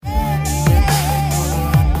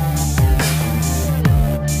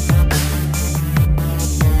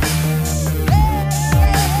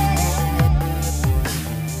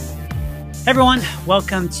Everyone,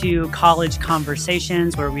 welcome to College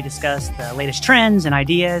Conversations, where we discuss the latest trends and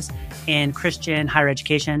ideas in Christian higher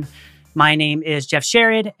education. My name is Jeff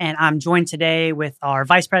Sherrod, and I'm joined today with our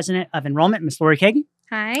Vice President of Enrollment, Ms. Lori Kagan.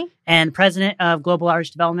 Hi. And President of Global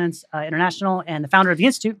Irish Developments International and the founder of the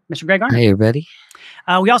Institute, Mr. Greg Garner. Hey, everybody.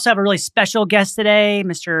 We also have a really special guest today,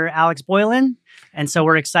 Mr. Alex Boylan. And so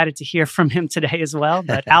we're excited to hear from him today as well.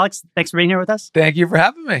 But Alex, thanks for being here with us. Thank you for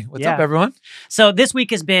having me. What's up, everyone? So this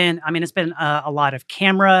week has been, it's been a lot of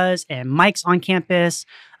cameras and mics on campus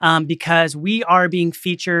because we are being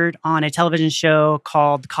featured on a television show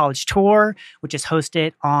called The College Tour, which is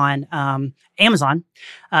hosted on Amazon.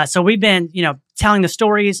 So we've been, telling the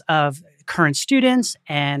stories of current students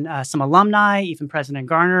and some alumni, even President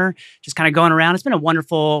Garner, just kind of going around. It's been a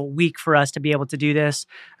wonderful week for us to be able to do this.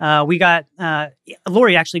 We got,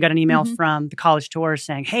 Lori actually got an email from the College Tour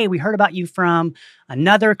saying, hey, we heard about you from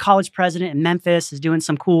another college president in Memphis is doing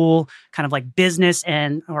some cool kind of like business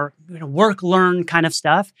and or work, learn kind of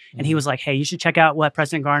stuff. And he was like, hey, you should check out what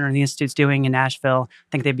President Garner and the Institute's doing in Nashville. I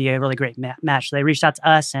think they'd be a really great match. So they reached out to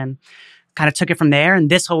us and kind of took it from there. And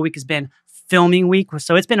this whole week has been filming week.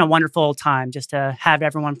 So it's been a wonderful time just to have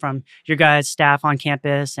everyone from your guys' staff on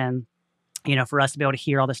campus and, for us to be able to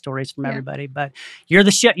hear all the stories from everybody. But you're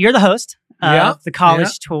the host of the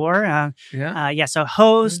College Tour. So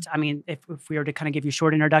host, if we were to kind of give you a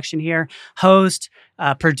short introduction here, host,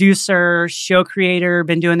 producer, show creator,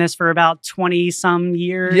 been doing this for about 20 some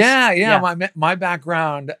years. My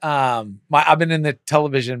background, I've been in the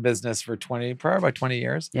television business for probably about 20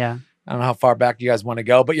 years. Yeah. I don't know how far back you guys want to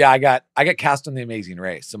go, but I got cast on The Amazing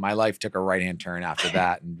Race. So my life took a right-hand turn after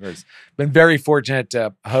that, and been very fortunate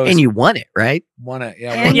to host. And you won it, right? Won it, yeah.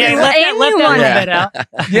 Left that little bit out.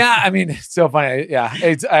 It's so funny. Yeah,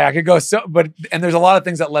 I could go and there's a lot of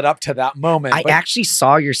things that led up to that moment. I actually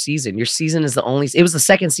saw your season. Your season is the only. It was the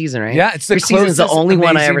second season, right? Yeah, it's the your season is the only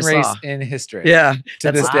one I ever race saw in history. Yeah,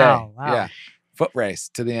 to this day. Wow. Yeah, foot race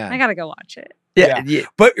to the end. I gotta go watch it. Yeah.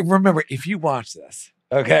 But remember, if you watch this.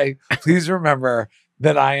 Okay, please remember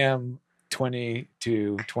that I am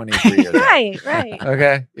 22, 23 years old. Right.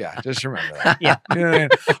 Okay, just remember that. Yeah, you know what I mean?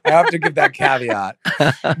 I have to give that caveat.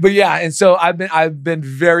 But and so I've been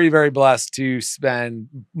very, very blessed to spend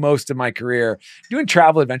most of my career doing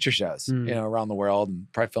travel adventure shows, around the world,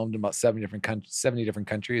 and probably filmed in about 70 different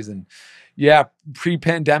countries. And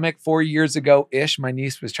pre-pandemic, 4 years ago-ish, my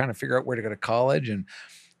niece was trying to figure out where to go to college, and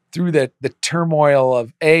through the turmoil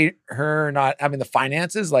of her not having the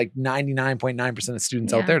finances, like 99.9% of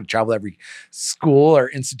students out there to travel every school or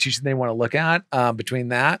institution they want to look at, between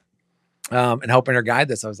that and helping her guide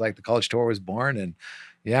this, I was like, the College Tour was born, and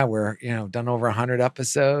we're done over 100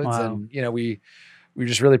 episodes. Wow. And we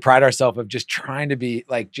just really pride ourselves of just trying to be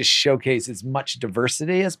like, just showcase as much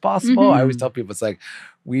diversity as possible. I always tell people, it's like,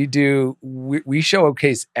 we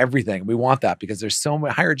showcase everything. We want that because there's so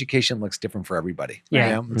much. Higher education looks different for everybody.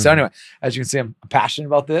 Yeah. So anyway, as you can see, I'm passionate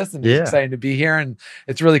about this and just excited to be here. And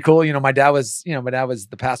it's really cool. My dad was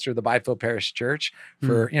the pastor of the Byfield Parish Church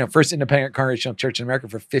for, first independent congregational church in America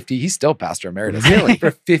for 50. He's still pastor emeritus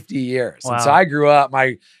for 50 years. Wow. And so I grew up,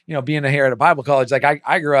 being here at a Bible college, like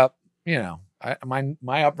I grew up,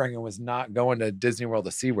 my upbringing was not going to Disney World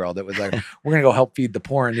to SeaWorld. It was like, we're going to go help feed the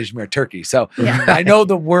poor in Izmir, Turkey. So I know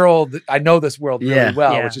the world. I know this world really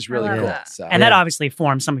well, which is really cool. So, and that obviously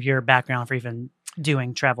formed some of your background for even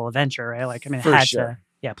doing travel adventure, right? Like, it for had sure.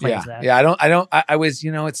 to play into that. Yeah, I was,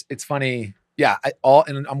 it's funny. Yeah,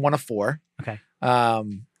 and I'm one of four. Okay.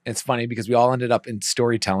 It's funny because we all ended up in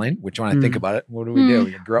storytelling, which when I think about it, what do? We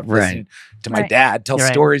grew up listening to my dad tell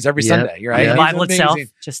stories every Sunday, right? The Bible itself,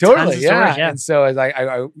 just totally, tons of stories, And so as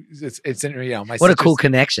it's my what a cool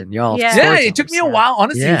connection, y'all. It took me a while,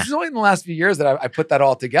 honestly. This is only in the last few years that I put that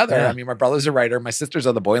all together. I mean, my brother's a writer, my sisters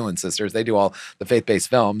are the Boylan sisters. They do all the faith-based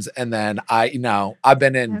films, and then I've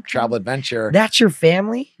been in travel adventure. That's your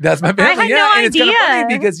family? That's my family. I had no and idea. It's kind of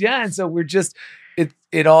funny because and so we're just.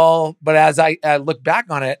 It all, but as I look back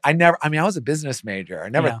on it, I was a business major. I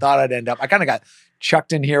never thought I'd end up, I kind of got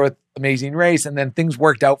chucked in here with Amazing Race, and then things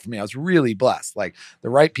worked out for me. I was really blessed. Like the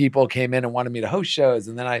right people came in and wanted me to host shows.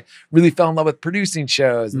 And then I really fell in love with producing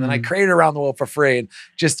shows. And then I created around the world for free and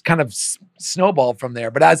just kind of snowballed from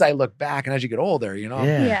there. But as I look back and as you get older,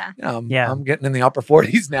 I'm getting in the upper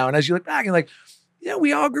 40s now. And as you look back and like,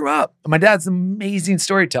 we all grew up. My dad's an amazing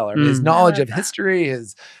storyteller. His knowledge of history,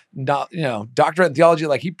 his doctorate in theology,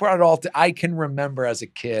 like he brought it all to, I can remember as a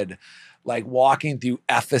kid, like walking through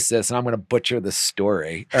Ephesus, and I'm going to butcher the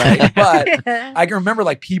story, right? But I can remember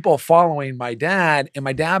like people following my dad, and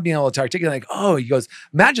my dad being able to articulate, like, oh, he goes,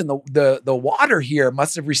 imagine the water here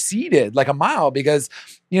must have receded like a mile because,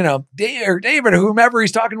 you know, David or whomever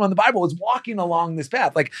he's talking to in the Bible was walking along this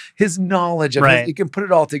path. Like his knowledge of it, you can put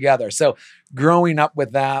it all together. So growing up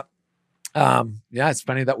with that, yeah, it's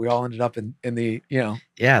funny that we all ended up in the, you know,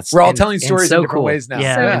 we're all telling stories in different ways now.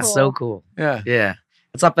 Yeah, it's so cool. Yeah.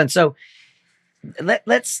 What's up? And so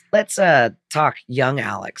let's talk young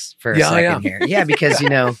Alex for a second here. Yeah, because, you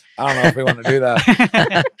know, I don't know if we want to do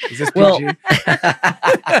that. Is this PG?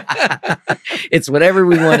 It's whatever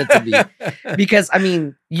we want it to be. Because I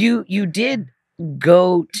mean, you did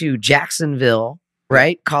go to Jacksonville,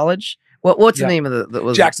 right? College. What's the name of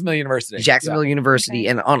the Jacksonville University. Jacksonville University,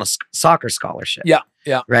 and on a soccer scholarship.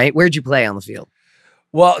 Yeah. Right? Where'd you play on the field?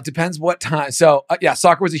 Well, it depends what time. So,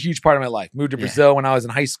 soccer was a huge part of my life. Moved to Brazil when I was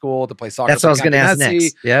in high school to play soccer. That's what I was going to ask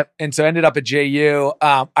next. Yep. And so I ended up at JU.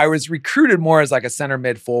 I was recruited more as like a center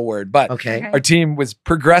mid forward, but our team was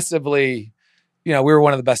progressively, you know, we were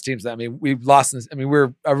one of the best teams. I mean, we lost this. I mean, we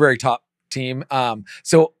were a very top team.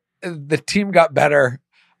 So the team got better.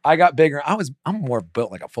 I got bigger. I'm more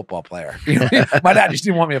built like a football player. You know? My dad just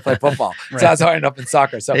didn't want me to play football. So that's how I ended up in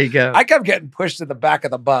soccer. So there you go. I kept getting pushed to the back of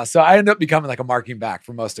the bus. So I ended up becoming like a marking back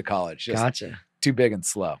for most of college. Just too big and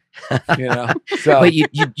slow. You know? So wait,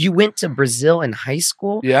 you went to Brazil in high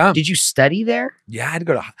school? Yeah. Did you study there? Yeah,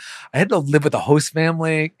 I had to live with a host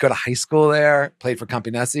family, go to high school there, played for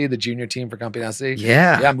Campinesi, the junior team for Campinesi.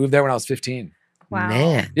 Yeah. Yeah, I moved there when I was 15. Wow.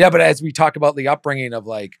 Man. Yeah, but as we talk about the upbringing of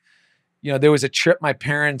like, you know, there was a trip my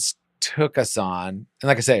parents took us on. And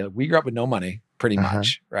like I say, we grew up with no money, pretty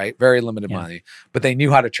much, right? Very limited money, but they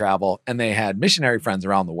knew how to travel and they had missionary friends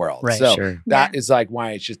around the world. Right, so that is like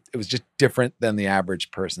why it was just different than the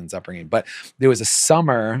average person's upbringing. But there was a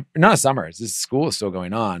summer, not a summer, this school is still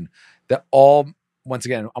going on, that once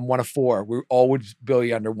again, I'm one of four, we all would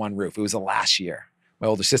be under one roof. It was the last year. My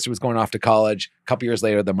older sister was going off to college. A couple years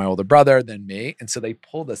later, then my older brother, then me. And so they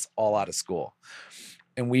pulled us all out of school.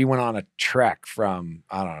 And we went on a trek from,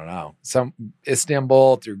 I don't know, some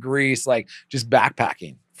Istanbul through Greece, like just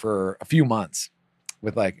backpacking for a few months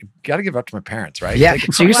with like, got to give up to my parents, right? Yeah.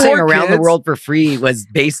 Like, so you're saying around the world for free was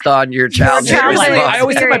based on your childhood. I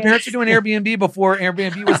always said my parents were doing Airbnb before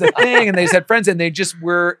Airbnb was a thing. And they just had friends and they just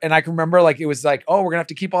were, and I can remember like, it was like, oh, we're going to have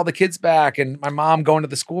to keep all the kids back. And my mom going to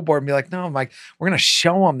the school board and be like, no, I'm like, we're going to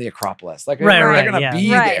show them the Acropolis. Like, they're going to be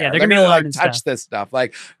there. Yeah, they're going to be like touch this stuff.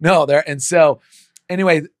 Like, no, and so,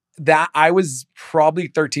 anyway, that I was probably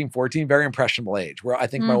 13, 14, very impressionable age, where I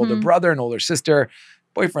think my older brother and older sister,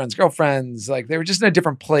 boyfriends, girlfriends, like they were just in a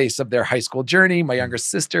different place of their high school journey. My younger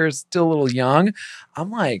sister's still a little young. I'm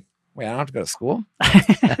like, wait, I don't have to go to school. You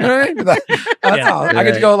know what I mean? I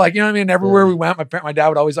get to go, like, you know what I mean? Everywhere we went, my dad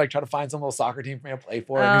would always like try to find some little soccer team for me to play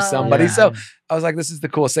for. I knew somebody. So I was like, this is the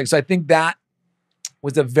coolest thing. So I think that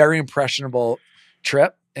was a very impressionable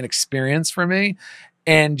trip and experience for me.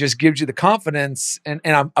 And just gives you the confidence. And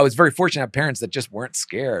I was very fortunate to have parents that just weren't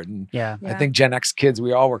scared. And I think Gen X kids,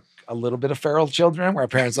 we all were a little bit of feral children where our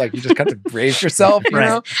parents like, you just got to raise yourself, you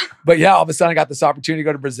know? But yeah, all of a sudden I got this opportunity to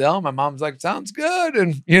go to Brazil. My mom's like, sounds good.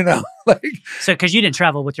 And you know, like. So, cause you didn't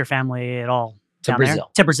travel with your family at all. To Brazil.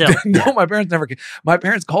 To Brazil. No, my parents never came. My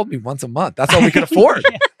parents called me once a month. That's all we could afford.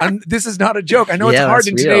 And this is not a joke. I know it's hard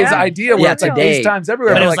in today's idea where it's like FaceTimes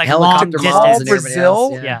everywhere. But it was like helicopter long moms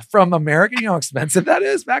Brazil from America. You know how expensive that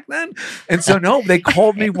is back then? And so no, they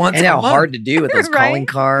called me once a month. And how hard to do with those calling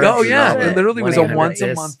cards. Oh yeah. It literally was a once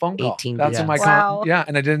a month phone call. That's what my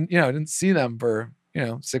and I didn't see them for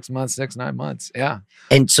 6 months, 9 months. Yeah.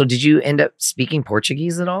 And so did you end up speaking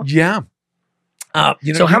Portuguese at all? Yeah.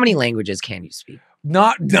 So how many languages can you speak?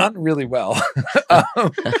 Not really well,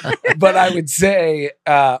 but I would say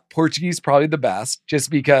Portuguese probably the best, just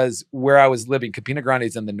because where I was living, Campina Grande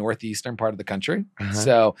is in the northeastern part of the country.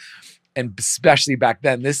 So, and especially back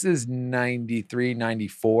then, this is 93,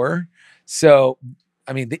 94. So,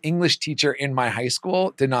 I mean, the English teacher in my high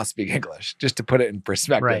school did not speak English, just to put it in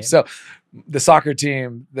perspective. So the soccer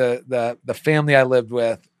team, the family I lived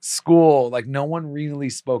with, school, like no one really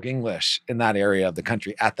spoke English in that area of the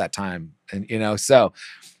country at that time. And, so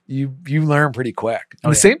you learn pretty quick.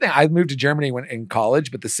 And the same thing, I moved to Germany when in college,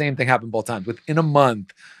 but the same thing happened both times. Within a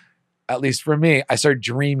month, at least for me, I started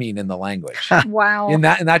dreaming in the language. Wow. And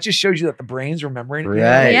that just shows you that the brain's remembering.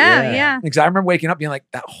 Right. Yeah. Because I remember waking up being like,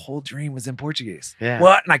 that whole dream was in Portuguese. Yeah.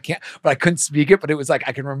 What? And I couldn't speak it, but it was like,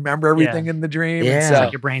 I can remember everything in the dream. Yeah. So, it's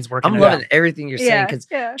like your brain's working. I'm loving everything you're saying, because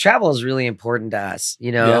travel is really important to us.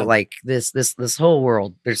 Like this whole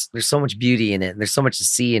world, there's so much beauty in it, and there's so much to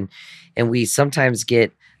see. And we sometimes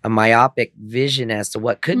get a myopic vision as to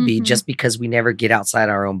what could be just because we never get outside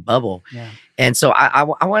our own bubble. Yeah. And so I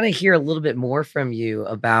want to hear a little bit more from you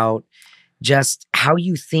about just how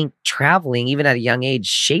you think traveling, even at a young age,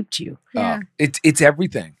 shaped you. Yeah. It's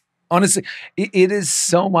everything. Honestly, it is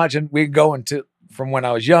so much. And we go into from when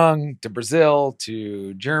I was young to Brazil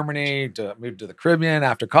to Germany to move to the Caribbean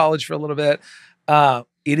after college for a little bit.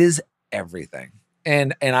 It is everything.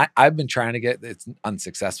 And I've been trying to it's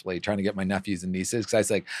unsuccessfully trying to get my nephews and nieces,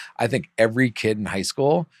 because I think every kid in high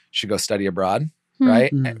school should go study abroad,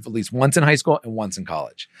 right? At least once in high school and once in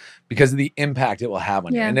college, because of the impact it will have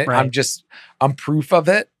on you. And I'm proof of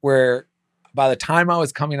it, where by the time I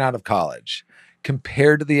was coming out of college,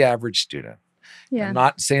 compared to the average student, I'm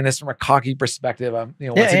not saying this from a cocky perspective. I'm,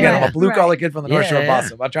 once again, I'm a blue collar kid from the North Shore of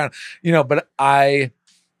Boston. I'm trying to, but I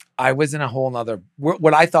was in a whole nother,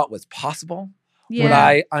 what I thought was possible. Yeah. What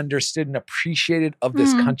I understood and appreciated of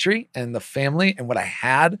this country and the family and what I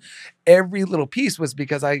had, every little piece was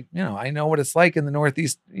because I know what it's like in the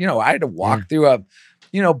Northeast. I had to walk through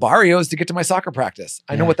barrios to get to my soccer practice.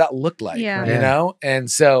 I know what that looked like,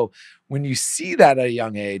 And so when you see that at a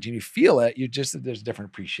young age and you feel it, there's a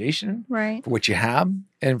different appreciation for what you have.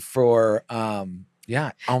 And for,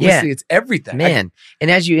 honestly, it's everything. Man.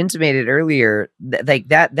 And as you intimated earlier,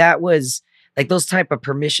 that was, like those type of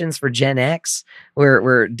permissions for Gen X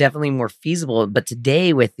were definitely more feasible. But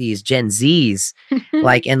today with these Gen Zs,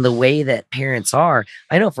 and the way that parents are,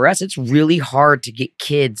 I know for us, it's really hard to get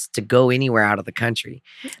kids to go anywhere out of the country.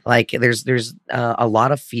 Like there's a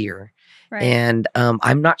lot of fear. Right. And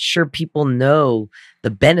I'm not sure people know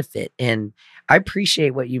the benefit. And I appreciate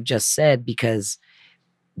what you've just said, because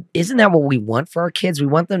isn't that what we want for our kids? We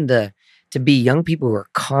want them to be young people who are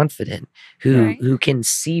confident, who can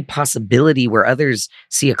see possibility where others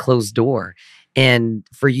see a closed door. And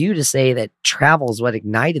for you to say that travel is what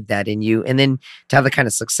ignited that in you, and then to have the kind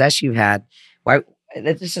of success you've had,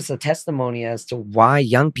 it's just a testimony as to why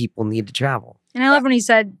young people need to travel. And I love when he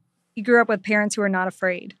said you grew up with parents who are not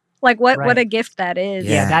afraid. Like what a gift that is.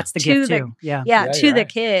 Yeah, that's the gift too. The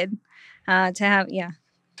kid to have,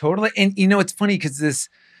 Totally. And it's funny because this,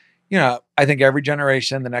 I think every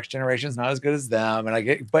generation, the next generation is not as good as them.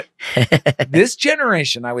 But this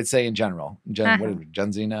generation, I would say in general, what is it,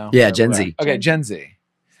 Gen Z now? Yeah, Gen Z. Okay, Gen Z.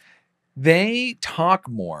 They talk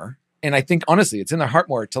more. And I think, honestly, it's in their heart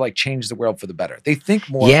more to change the world for the better. They think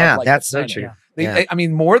more. Yeah, that's so true. I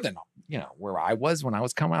mean, more than, where I was when I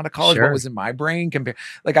was coming out of college, what was in my brain compared.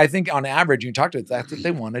 I think on average, you talk to it, that's what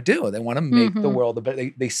they want to do. They want to make the world a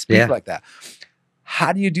better. They speak like that.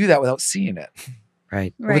 How do you do that without seeing it?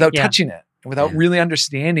 Right. Without touching it, without really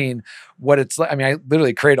understanding what it's like. I mean, I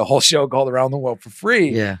literally create a whole show called Around the World for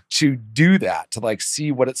free to do that, to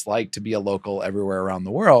see what it's like to be a local everywhere around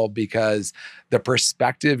the world, because the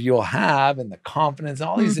perspective you'll have and the confidence,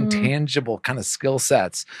 all these intangible kind of skill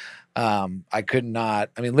sets. I could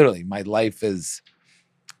not, literally my life is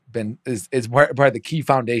part of the key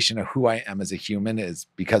foundation of who I am as a human is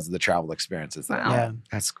because of the travel experiences. Wow.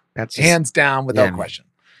 That's just, hands down without question.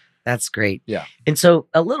 That's great. Yeah. And so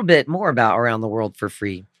a little bit more about Around the World for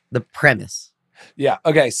Free, the premise. Yeah.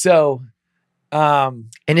 Okay. So, and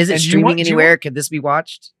is it streaming anywhere? Could this be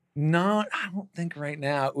watched? No, I don't think right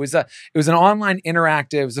now. It was an online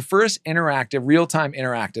interactive. It was the first interactive, real-time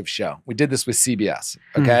interactive show. We did this with CBS.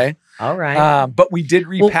 Okay. All right. But we did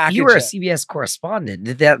repackage you were a CBS correspondent.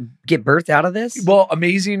 Did that get birthed out of this? Well,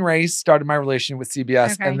 Amazing Race started my relation with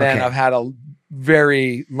CBS. And then I've had a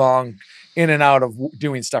very long in and out of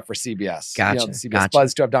doing stuff for CBS. Gotcha. The CBS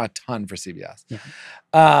Buzz too. I've done a ton for CBS.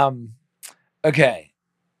 Yeah. Okay.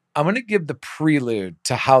 I'm going to give the prelude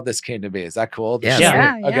to how this came to be. Is that cool?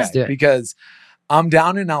 Yeah. Okay. Because I'm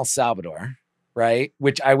down in El Salvador, right?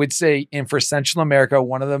 Which I would say for Central America,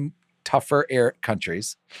 one of the tougher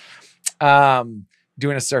countries, doing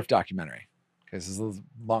a surf documentary. Because this is a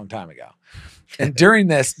long time ago. And during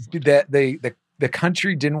this, the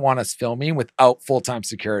country didn't want us filming without full-time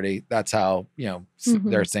security. That's how,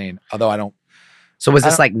 they're saying, although I don't. So was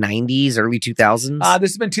this 90s, early 2000s?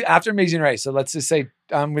 This has been after Amazing Race. So let's just say,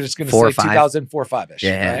 I'm just going to say 2004, 5-ish.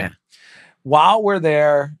 Yeah. Right? While we're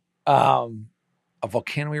there, a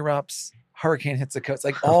volcano erupts, hurricane hits the coast,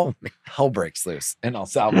 all hell breaks loose in El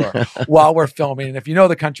Salvador while we're filming. And if you know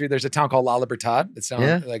the country, there's a town called La Libertad. It's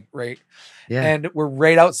down right. Yeah. And we're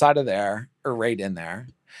right outside of there, or right in there.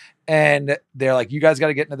 And they're like, you guys got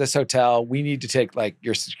to get into this hotel. We need to take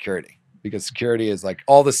your security. because security is like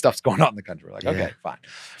all this stuff's going on in the country. We're like, okay, fine.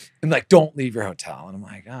 And like, don't leave your hotel. And I'm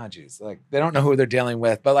like, oh, geez, like they don't know who they're dealing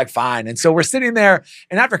with, but like, fine. And so we're sitting there,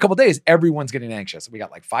 and after a couple of days, everyone's getting anxious. We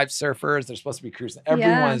got like 5 surfers. They're supposed to be cruising.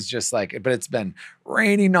 Everyone's just like, but it's been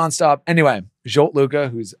raining nonstop. Anyway, Jolt Luca,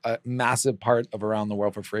 who's a massive part of Around the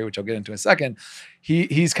World for Free, which I'll get into in a second,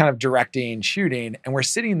 he's kind of directing, shooting, and we're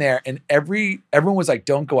sitting there, and everyone was like,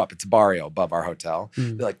 don't go up. It's a barrio above our hotel.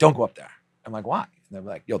 They're like, don't go up there. I'm like, why? And they're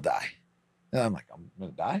like, you'll die. And I'm like, I'm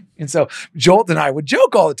going to die. And so Jolt and I would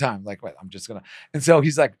joke all the time. Like, wait, I'm just going to. And so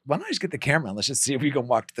he's like, why don't I just get the camera and let's just see if we can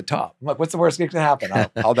walk to the top. I'm like, what's the worst that can happen?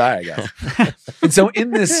 I'll die, I guess. And so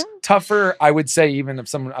in this tougher, I would say, even if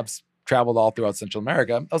someone I've traveled all throughout Central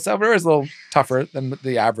America, El Salvador is a little tougher than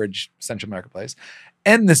the average Central America place.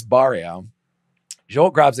 And this barrio,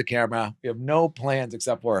 Jolt grabs the camera. We have no plans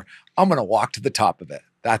except for, I'm going to walk to the top of it.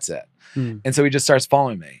 That's it. And so he just starts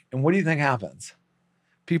following me. And what do you think happens?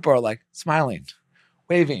 People are like smiling,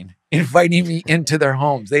 waving, inviting me into their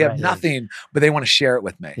homes. They have nothing, but they want to share it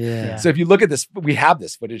with me. So if you look at this, we have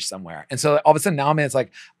this footage somewhere. And so all of a sudden now, man, it's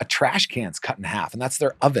like a trash can's cut in half, and that's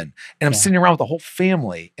their oven. And I'm sitting around with the whole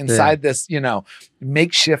family inside this,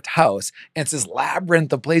 makeshift house. And it's this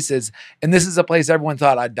labyrinth of places. And this is a place everyone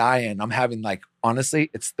thought I'd die in. I'm having like, honestly,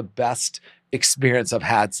 it's the best experience I've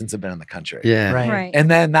had since I've been in the country. Right. And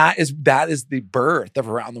then that is the birth of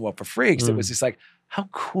Around the World for Free. Because it was just like, how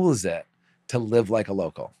cool is it to live like a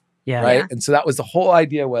local? Right. And so that was the whole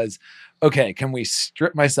idea was, okay, can we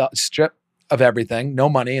strip of everything, no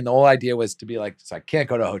money. And the whole idea was to be like, so I can't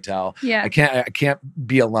go to a hotel. I can't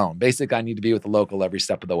be alone. Basically, I need to be with the local every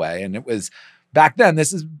step of the way. And it was back then,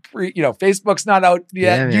 this is Facebook's not out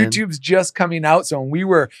yet. YouTube's just coming out. So when we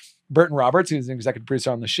were, Burton Roberts, who's an executive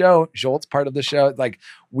producer on the show, Jolt's part of the show, like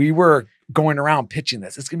we were going around pitching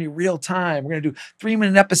this. It's going to be real time. We're going to do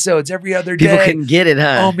 3-minute episodes every other day. People couldn't get it,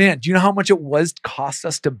 huh? Oh man, do you know how much it cost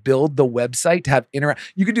us to build the website, to have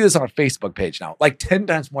you could do this on a Facebook page now, like 10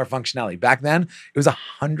 times more functionality. Back then, it was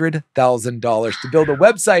 $100,000 to build a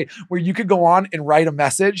website where you could go on and write a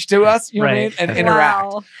message to us, you know what I mean? And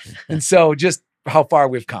interact. And so just how far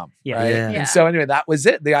we've come. Right. And so anyway, that was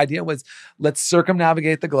it. The idea was, let's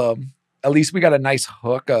circumnavigate the globe. At least we got a nice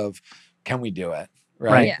hook of, can we do it?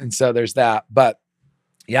 Right. And so there's that. But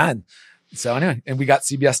and so anyway, and we got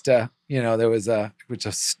CBS to, there was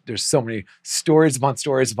there's so many stories upon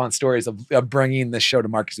stories upon stories of bringing this show to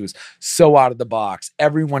market. It was so out of the box.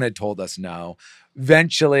 Everyone had told us no.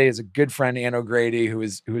 Eventually, as a good friend, Ann O'Grady, who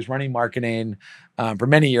was running marketing for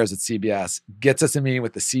many years at CBS, gets us a meeting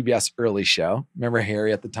with the CBS Early Show. Remember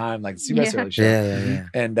Harry at the time, like the CBS Early Show.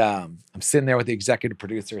 And I'm sitting there with the executive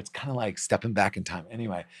producer. It's kind of like stepping back in time.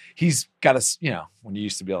 Anyway, he's got us, when you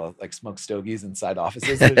used to be able to like smoke stogies inside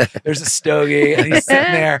offices, there's a stogie, and he's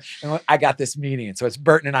sitting there, and I got this meeting. And so it's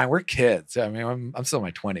Burton and I, we're kids. I mean, I'm still in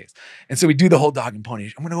my 20s. And so we do the whole dog and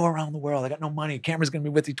pony. I'm going to go around the world. I got no money. Camera's going to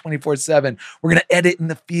be with you 24/7. We're going to edit in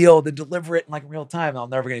the field and deliver it in like real time. And I'll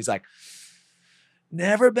never forget. He's like,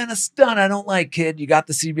 never been a stunt I don't like, kid. You got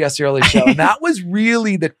the CBS Early Show. And that was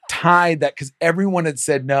really the tide because everyone had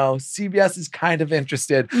said no. CBS is kind of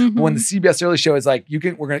interested. But when the CBS Early Show is like, you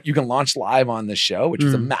can launch live on this show, which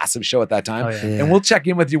was a massive show at that time. And we'll check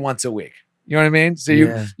in with you once a week. You know what I mean? So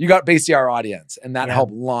you got basically our audience, and that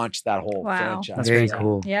helped launch that whole franchise. That's very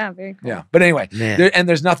cool. Yeah, very cool. Yeah. But anyway,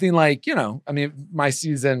 there's nothing like, my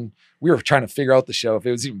season, we were trying to figure out the show if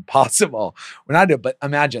it was even possible when I did. But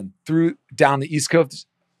imagine down the East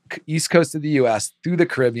Coast of the US, through the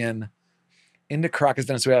Caribbean, into Caracas,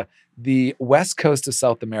 Venezuela, the West Coast of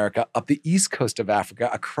South America, up the East Coast of Africa,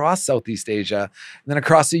 across Southeast Asia, and then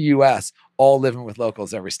across the US, all living with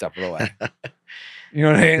locals every step of the way. You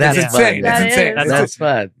know what I mean? That's it's insane. Fun. It's insane. That's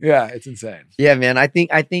fun. Yeah, it's insane. Yeah, man. I think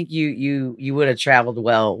you would have traveled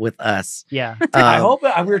well with us. Yeah. I hope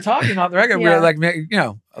we were talking on the record. We were like,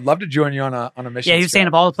 I'd love to join you on a mission. Yeah, you're saying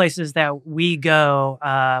of all the places that we go,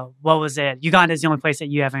 what was it? Uganda is the only place that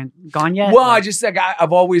you haven't gone yet? Well, I just said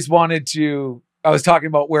I've always wanted to. I was talking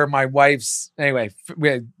about where my wife's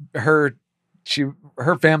her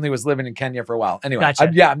family was living in Kenya for a while. Anyway, gotcha.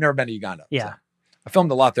 I've never been to Uganda. Yeah. So. I filmed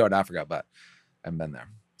a lot throughout Africa, but I haven't been there.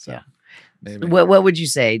 So maybe. What would you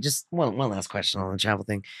say? Just one last question on the travel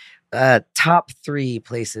thing. Top 3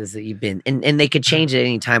 places that you've been, and they could change at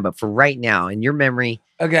any time, but for right now, in your memory,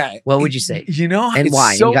 what would you say? And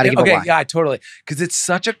why? So, you got to give a why. Yeah, totally. Because it's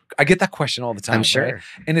I get that question all the time. I'm sure. Right?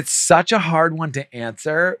 And it's such a hard one to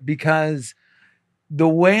answer because the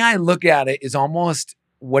way I look at it is almost,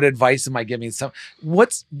 what advice am I giving? So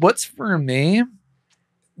what's for me?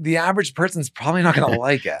 The average person's probably not going to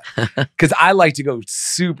like it because I like to go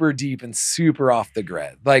super deep and super off the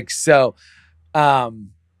grid. Like, so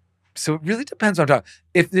So it really depends on talking.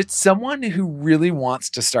 If it's someone who really wants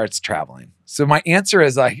to start traveling. So my answer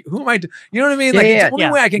is like, who am I? You know what I mean? Like it's the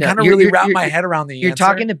only way I can kind of really wrap my head around the answer. You're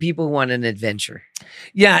talking to people who want an adventure.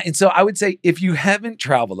 Yeah. And so I would say if you haven't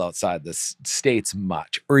traveled outside the States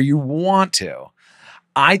much, or you want to,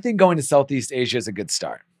 I think going to Southeast Asia is a good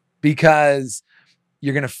start because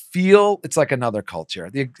you're going to feel it's like another culture.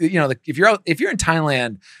 If you're in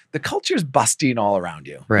Thailand, the culture is busting all around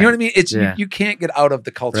you. Right. You know what I mean? It's you can't get out of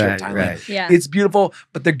the culture of Thailand. Right. Yeah. It's beautiful,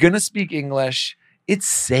 but they're going to speak English. It's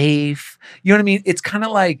safe. You know what I mean? It's kind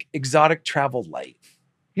of like exotic travel light.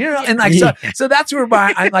 You know, and like so that's where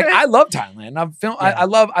I love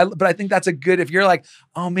Thailand. But I think that's a good if you're like,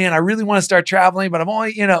 oh man, I really want to start traveling, but I'm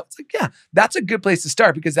only, it's like, that's a good place to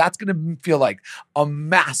start because that's gonna feel like a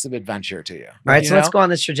massive adventure to you. All right, so let's go on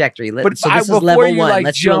this trajectory. So this is level 1. Like,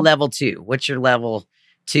 let's do a level 2. What's your level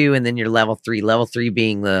 2 and then your level 3? Level 3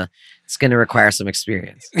 being it's gonna require some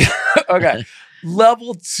experience. Okay.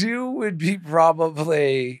 Level 2 would be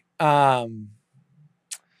probably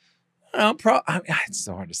it's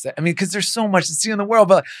so hard to say. I mean, because there's so much to see in the world,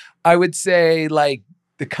 but I would say like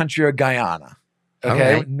the country of Guyana,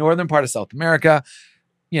 okay, northern part of South America.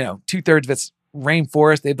 2/3 of it's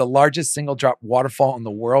rainforest. They have the largest single drop waterfall in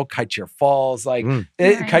the world, Kaichir Falls.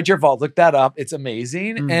 Kaichir Falls, look that up. It's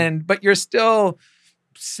amazing, but you're still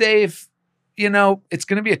safe. It's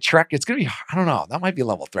going to be a trek. It's going to be, I don't know, that might be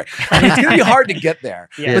level 3. I mean, it's going to be hard to get there.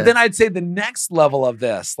 Yeah. But then I'd say the next level of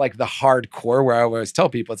this, like the hardcore, where I always tell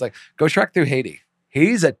people, it's like, go trek through Haiti.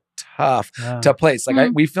 Haiti's a tough place.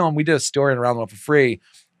 Like we did a story in Around the World for Free,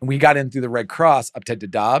 and we got in through the Red Cross up to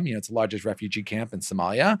Dadaab. It's the largest refugee camp in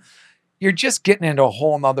Somalia. You're just getting into a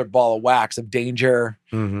whole nother ball of wax of danger,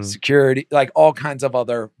 security, like all kinds of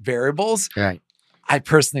other variables. Right. I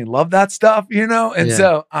personally love that stuff, and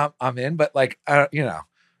so I'm in, but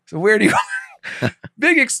so where do you go?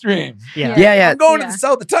 Big extreme. Yeah. I'm going to the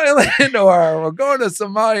south of Thailand or we're going to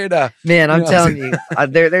Somalia. Man, I'm telling you,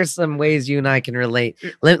 there's some ways you and I can relate.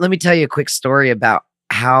 Let me tell you a quick story about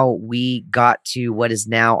how we got to what is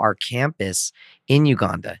now our campus in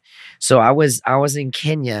Uganda. So I was in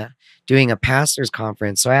Kenya doing a pastors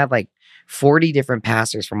conference. So I had like 40 different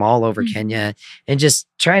pastors from all over Kenya and just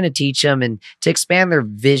trying to teach them and to expand their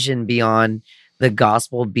vision beyond the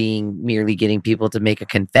gospel being merely getting people to make a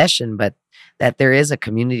confession, but that there is a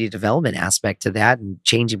community development aspect to that and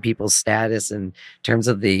changing people's status in terms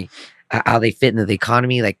of how they fit into the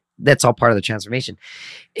economy. Like that's all part of the transformation.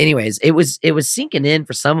 Anyways, it was sinking in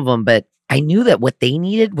for some of them, but I knew that what they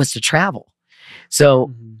needed was to travel.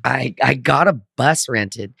 So I got a bus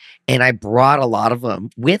rented and I brought a lot of them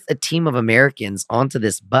with a team of Americans onto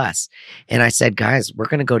this bus. And I said, guys, we're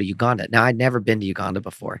going to go to Uganda. Now, I'd never been to Uganda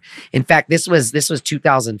before. In fact, this was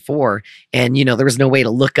 2004 and, there was no way to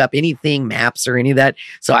look up anything, maps or any of that.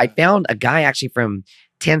 So I found a guy actually from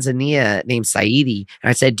Tanzania named Saidi. And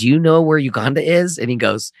I said, do you know where Uganda is? And he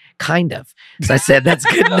goes, kind of. So I said, that's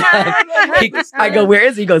good enough. I go, where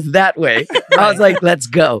is he? He goes, that way. I was like, let's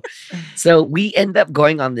go. So we end up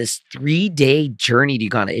going on this 3-day journey to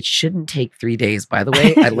Uganda. It shouldn't take 3 days, by the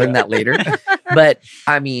way. I learned that later. But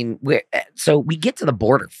I mean, so we get to the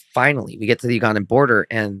border. Finally, we get to the Ugandan border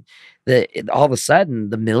and all of a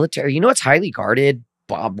sudden the military, it's highly guarded,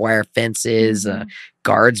 barbed wire fences,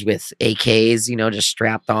 guards with AKs, just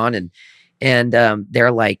strapped on. And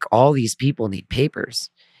they're like, all these people need papers.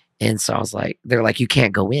 And so I was like, they're like, you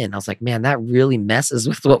can't go in. I was like, man, that really messes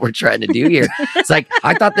with what we're trying to do here. It's like,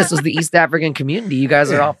 I thought this was the East African community. You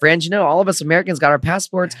guys are all friends. All of us Americans got our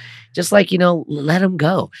passports. Just like, let them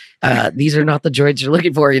go. These are not the droids you're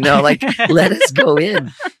looking for, like, let us go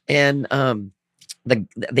in. And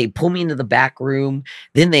they pull me into the back room.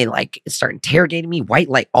 Then they start interrogating me, white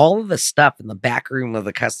light, all of the stuff in the back room of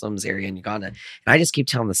the customs area in Uganda. And I just keep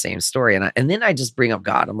telling the same story. And then I just bring up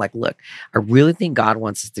God. I'm like, look, I really think God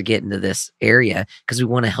wants us to get into this area because we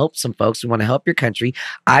want to help some folks. We want to help your country.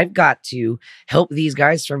 I've got to help these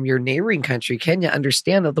guys from your neighboring country, Kenya,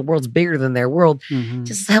 understand that the world's bigger than their world.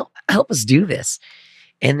 Just help us do this.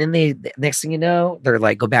 And then next thing you know, they're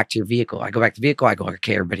like, go back to your vehicle. I go back to the vehicle. I go,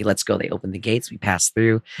 okay, everybody, let's go. They open the gates. We pass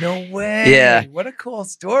through. No way. Yeah. What a cool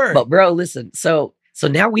story. But bro, listen. So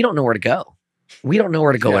now we don't know where to go. We don't know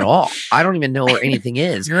where to go at all. I don't even know where anything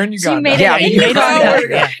is. You're in Uganda. So you made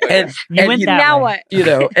it in Uganda. Now what?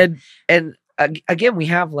 And again, we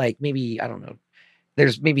have maybe, I don't know,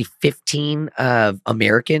 there's maybe 15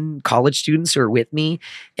 American college students who are with me.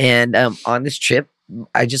 And on this trip,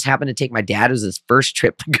 I just happened to take my dad. It was his first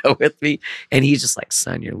trip to go with me. And he's just like,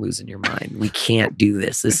 son, you're losing your mind. We can't do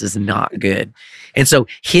this. This is not good. And so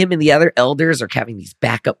him and the other elders are having these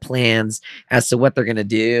backup plans as to what they're going to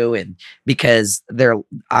do. And because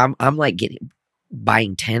I'm like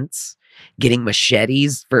buying tents, getting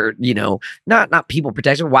machetes for, not people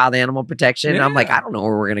protection, wild animal protection. Yeah. I'm like, I don't know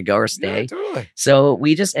where we're going to go or stay. Yeah, totally. So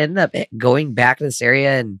we just ended up going back to this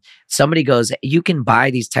area, and somebody goes, you can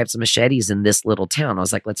buy these types of machetes in this little town. I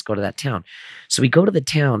was like, let's go to that town. So we go to the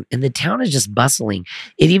town, and the town is just bustling.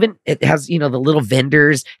 It has, the little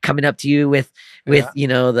vendors coming up to you with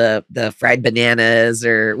the fried bananas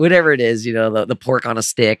or whatever it is, the pork on a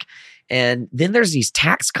stick. And then there's these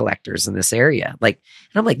tax collectors in this area. And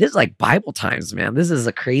I'm like, this is like Bible times, man. This is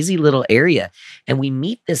a crazy little area. And we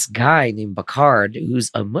meet this guy named Bakard,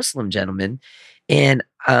 who's a Muslim gentleman. And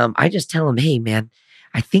I just tell him, hey, man,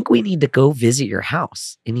 I think we need to go visit your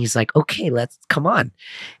house. And he's like, okay, let's come on.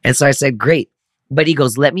 And so I said, great. But he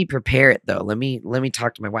goes, let me prepare it though. Let me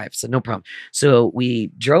talk to my wife. I said, no problem. So we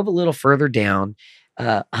drove a little further down,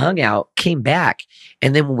 hung out, came back.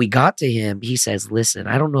 And then when we got to him, he says, listen,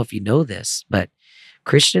 I don't know if you know this, but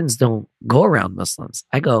Christians don't go around Muslims.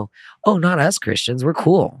 I go, oh, not us Christians. We're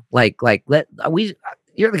cool. You're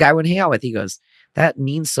the guy I would hang out with. He goes, that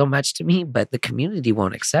means so much to me, but the community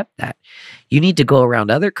won't accept that. You need to go around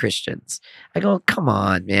other Christians. I go, come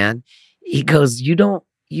on, man. He goes, you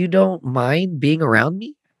don't mind being around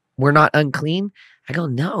me? We're not unclean? I go,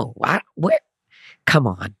 no. Where? Come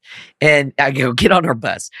on. And I go, get on our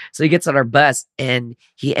bus. So he gets on our bus and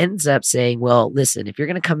he ends up saying, well, listen, if you're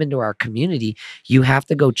going to come into our community, you have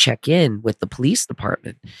to go check in with the police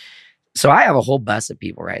department. So I have a whole bus of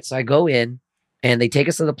people, right? So I go in and they take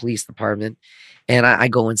us to the police department and I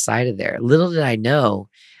go inside of there. Little did I know,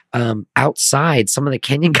 outside, some of the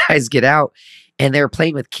Kenyan guys get out and they're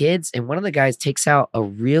playing with kids. And one of the guys takes out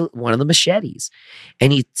one of the machetes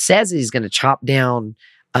and he says that he's going to chop down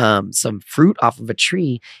some fruit off of a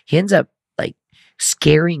tree. He ends up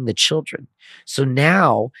scaring the children. So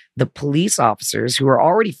now the police officers who are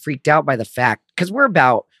already freaked out by the fact, because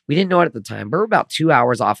we didn't know it at the time, but we're about 2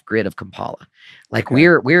 hours off grid of Kampala.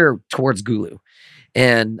 We're towards Gulu.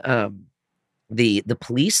 And the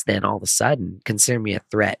police then all of a sudden consider me a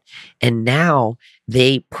threat. And now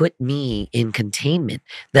they put me in containment.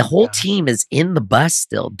 The whole team is in the bus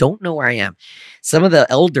still, don't know where I am. Some of the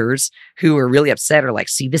elders who are really upset are like,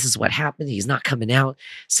 see, this is what happened. He's not coming out.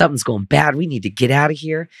 Something's going bad. We need to get out of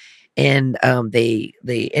here. And they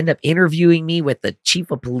end up interviewing me with the chief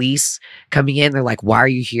of police coming in. They're like, why are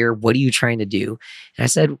you here? What are you trying to do? And I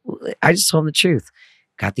said, I just told them the truth.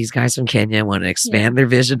 Got these guys from Kenya, want to expand their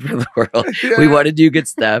vision for the world. We want to do good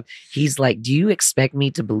stuff. He's like, do you expect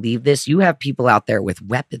me to believe this? You have people out there with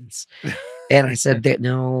weapons. And I said,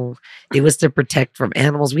 no, it was to protect from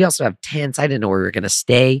animals. We also have tents. I didn't know where we were going to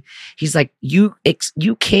stay. He's like, you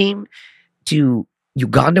came to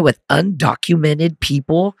Uganda with undocumented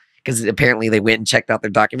people, because apparently they went and checked out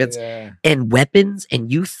their documents and weapons,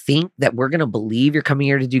 and you think that we're going to believe you're coming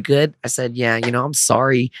here to do good? I said, yeah, I'm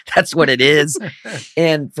sorry. That's what it is.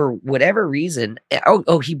 And for whatever reason,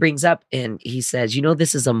 he brings up and he says,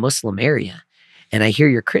 this is a Muslim area. And I hear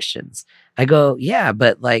you're Christians. I go, yeah,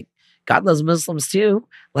 but God loves Muslims too.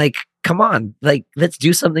 Come on, let's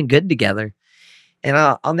do something good together. And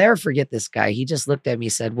I'll never forget this guy. He just looked at me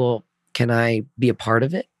and said, well, can I be a part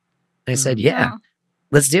of it? And I said, yeah.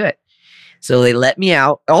 Let's do it. So they let me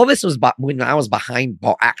out. All this was when I was behind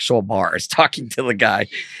actual bars talking to the guy.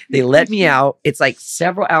 They let me out. It's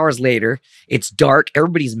several hours later. It's dark.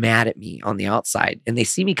 Everybody's mad at me on the outside. And they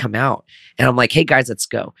see me come out. And I'm like, hey, guys, let's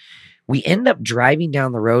go. We end up driving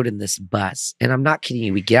down the road in this bus. And I'm not kidding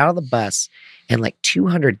you. We get out of the bus and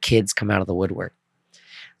 200 kids come out of the woodwork.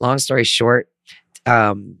 Long story short,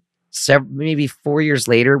 maybe 4 years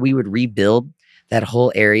later, we would rebuild that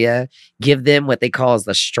whole area, give them what they call as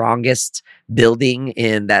the strongest building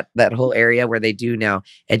in that whole area where they do now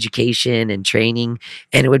education and training.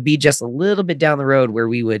 And it would be just a little bit down the road where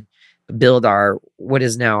we would build what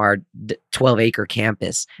is now our 12-acre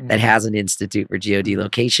campus that has an institute for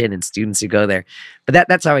geolocation and students who go there. But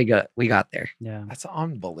that's how we got there. Yeah. That's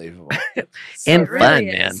unbelievable. And It fun, really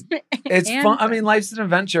man. is. It's And fun. I mean, life's an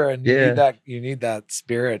adventure, and you need that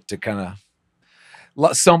spirit to kind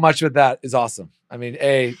of. So much with that is awesome. I mean,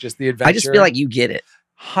 just the adventure. I just feel like you get it.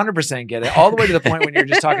 100% get it. All the way to the point when you're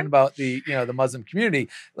just talking about the Muslim community.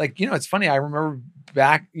 It's funny. I remember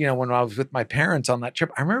back, when I was with my parents on that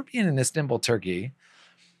trip, I remember being in Istanbul, Turkey.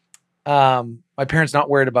 My parents not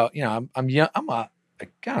worried about, I'm young. I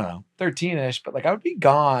don't know, 13-ish, but I would be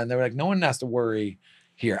gone. They were like, no one has to worry.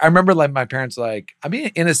 here. I remember like my parents, like, I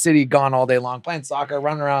mean, in a city, gone all day long, playing soccer,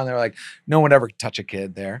 running around. They're like, no one ever touch a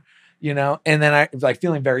kid there, you know? And then I was like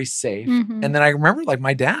feeling very safe. Mhm. And then I remember like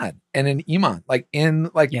my dad and an Iman, like in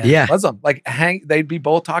like Yeah. Muslim, like they'd be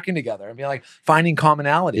both talking together and be like finding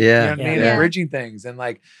commonality, Yeah. you know what I mean? Yeah. And bridging things. And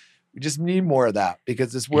like, we just need more of that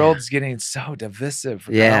because this world's getting so divisive.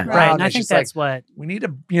 Yeah. Right. And I It's think just like, that's what, we need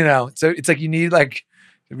to, you know, so it's like you need like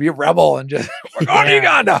to be a rebel and just we're going to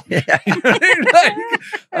Uganda. Yeah. You know what I mean? Like,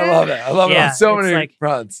 I love it. I love it Yeah, on so it's many like-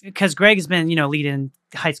 fronts. because Greg has been, you know, leading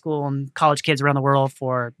high school and college kids around the world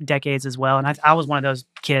for decades as well. And I was one of those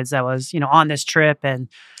kids that was, you know, on this trip and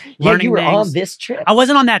learning you were things. on this trip. I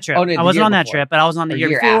wasn't on that trip. Oh, no, I the wasn't year on that before. trip, but I was on the Or year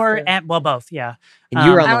year before after? and well, both. Yeah. And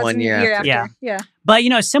you were on I the was one in the year after. Yeah. Yeah. But, you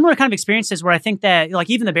know, similar kind of experiences where I think that like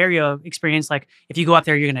even the Barrio experience, like if you go up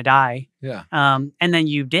there, you're going to die. Yeah. And then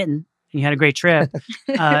you didn't. And you had a great trip.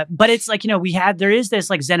 But it's like, you know, there is this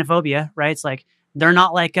like xenophobia, right? It's like, they're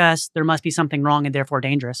not like us. There must be something wrong and therefore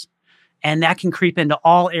dangerous. And that can creep into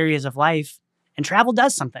all areas of life. And travel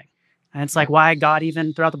does something. And it's like why God,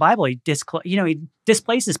 even throughout the Bible, he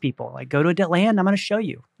displaces people. Like, go to a land I'm going to show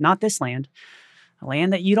you, not this land, a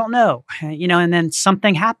land that you don't know, you know, and then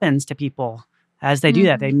something happens to people as they do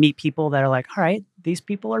that. They meet people that are like, all right, these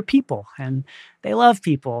people are people and they love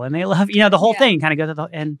people and they love, you know, the whole thing kind of goes,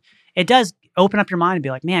 and it does open up your mind and be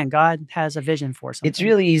like, man, God has a vision for something. It's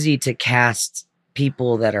really easy to cast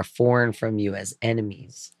people that are foreign from you as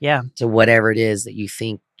enemies. Yeah. To whatever it is that you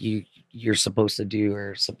think you're supposed to do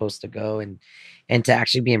or supposed to go, and to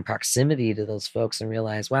actually be in proximity to those folks and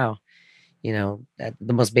realize, wow, you know, at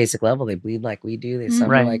the most basic level, they bleed like we do, they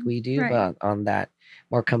suffer Right. like we do, but on that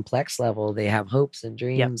more complex level, they have hopes and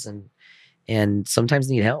dreams and sometimes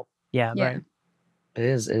need help. Yeah. Yeah. Right.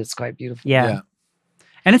 It's quite beautiful. Yeah.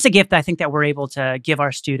 And it's a gift I think that we're able to give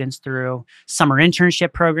our students through summer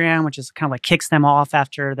internship program, which is kind of like kicks them off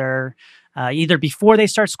after their either before they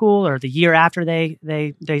start school or the year after they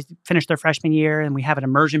finish their freshman year. And we have an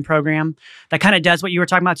immersion program that kind of does what you were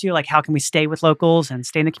talking about too, like how can we stay with locals and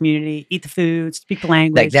stay in the community, eat the food, speak the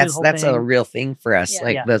language. Like do the whole that's thing. a real thing for us. Yeah.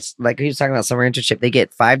 Like Yeah. that's like he was talking about summer internship. They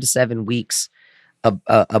get 5 to 7 weeks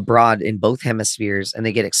abroad in both hemispheres, and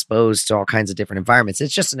they get exposed to all kinds of different environments.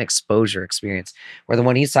 It's just an exposure experience. Where the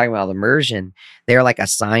one he's talking about, immersion, they're like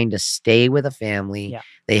assigned to stay with a family. Yeah.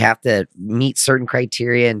 They have to meet certain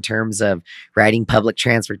criteria in terms of riding public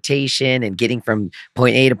transportation and getting from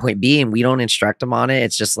point A to point B, and we don't instruct them on it.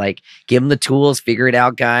 It's just like, give them the tools, figure it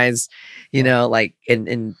out, guys. You know, like,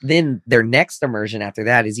 and then their next immersion after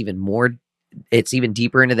that is even more. It's even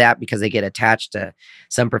deeper into that because they get attached to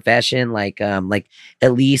some profession, like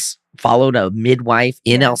Elise followed a midwife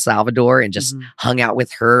in El Salvador and just hung out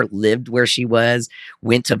with her, lived where she was,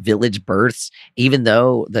 went to village births. Even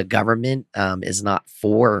though the government is not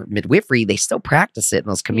for midwifery, they still practice it in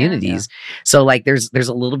those communities. So like there's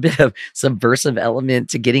a little bit of subversive element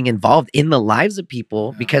to getting involved in the lives of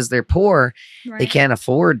people because they're poor. Right. They can't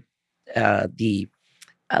afford the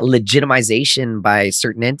legitimization by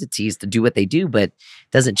certain entities to do what they do, but it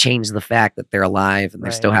doesn't change the fact that they're alive and they're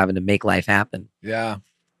still having to make life happen. Yeah.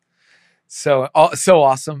 So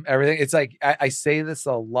awesome. Everything. It's like, I say this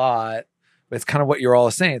a lot, but it's kind of what you're all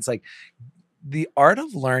saying. It's like the art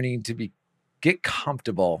of learning to get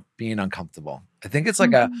comfortable being uncomfortable. I think it's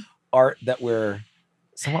like a art that we're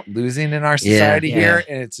somewhat losing in our society here.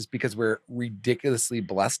 And it's just because we're ridiculously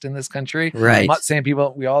blessed in this country. Right. I'm not saying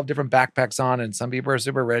we all have different backpacks on and some people are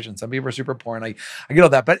super rich and some people are super poor. And I get all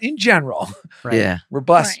that. But in general, we're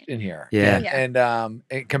blessed in here. Yeah. And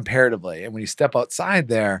comparatively. And when you step outside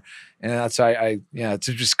there, and that's why it's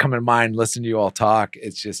just coming to mind, listening to you all talk.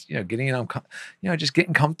 It's just, just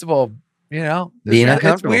getting comfortable. You know, being it's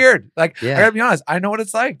uncomfortable. weird. Like, Yeah. I gotta be honest, I know what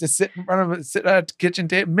it's like to sit in front of sit at a kitchen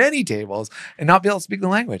table, many tables, and not be able to speak the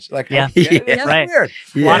language. Like, it's Right. weird.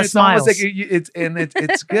 A lot of It's almost smiles. like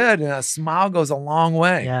it's good, and a smile goes a long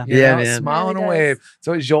way. Yeah. You Yeah, know? man. A smile It and a really wave.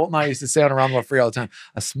 So Jolt and I used to say on Around the World Free all the time.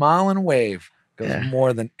 A smile and a wave goes Yeah.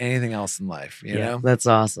 more than anything else in life. You know. That's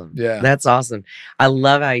awesome. Yeah. That's awesome. I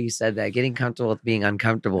love how you said that, getting comfortable with being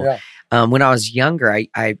uncomfortable. Yeah. When I was younger,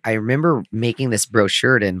 I remember making this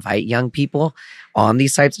brochure to invite young people on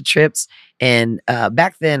these types of trips. And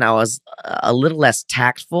back then I was a little less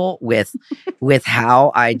tactful with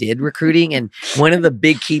how I did recruiting. And one of the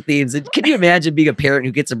big key themes, and can you imagine being a parent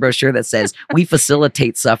who gets a brochure that says, we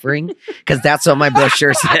facilitate suffering? Because that's what my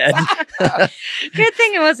brochure said. Good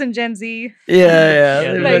thing it wasn't Gen Z.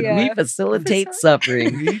 Yeah. Like, We facilitate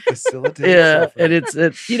suffering. We facilitate. Yeah, suffering. and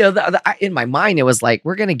it's in my mind it was like,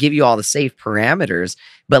 we're going to give you all the safe parameters,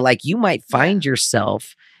 but like you might find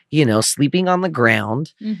yourself you know, sleeping on the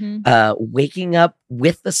ground, waking up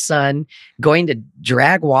with the sun, going to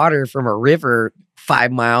drag water from a river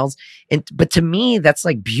 5 miles. But to me, that's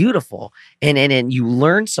like beautiful. And you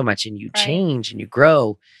learn so much and you change and you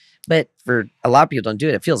grow. But for a lot of people don't do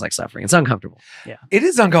it. It feels like suffering. It's uncomfortable. Yeah. It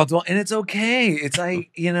is uncomfortable and it's okay. It's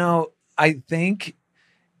like, you know, I think,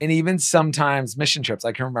 and even sometimes mission trips,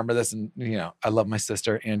 I can remember this, and you know, I love my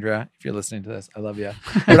sister, Andrea. If you're listening to this, I love you.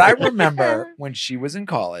 But I remember when she was in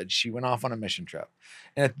college, she went off on a mission trip.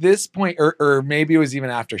 And at this point, or maybe it was even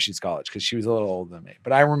after she's college, because she was a little older than me.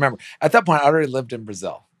 But I remember at that point, I already lived in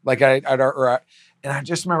Brazil. Like and I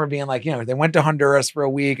just remember being like, you know, they went to Honduras for a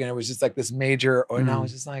week and it was just like this major, and I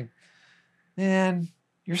was just like, man,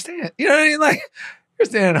 you're staying, you know what I mean? Like, you're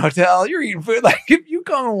staying in a hotel, you're eating food. Like, if you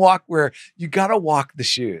go and walk where you got to walk the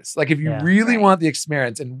shoes, like if you really want the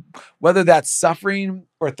experience, and whether that's suffering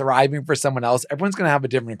or thriving for someone else, everyone's going to have a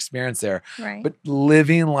different experience there. Right. But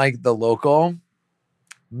living like the local,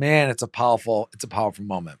 man, it's a powerful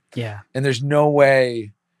moment. Yeah. And there's no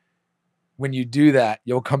way when you do that,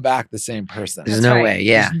 you'll come back the same person. There's no way.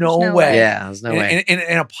 Yeah. There's no way. Yeah. There's no way.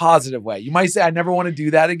 In a positive way. You might say, I never want to do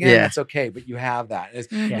that again. Yeah. It's okay, but you have that.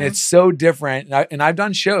 And it's so different. And I've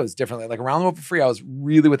done shows differently. Like Around the World for Free, I was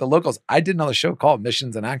really with the locals. I did another show called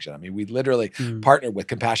Missions in Action. I mean, we literally partnered with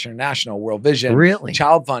Compassion International, World Vision,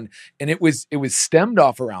 Child Fund. And it was stemmed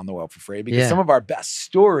off Around the World for Free because some of our best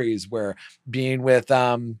stories were being with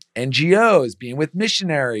NGOs, being with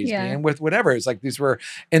missionaries, being with whatever. It's like these were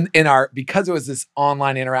because it was this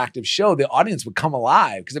online interactive show, the audience would come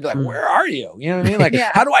alive because they'd be like, where are you? You know what I mean? Like,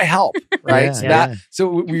 how do I help? Right. So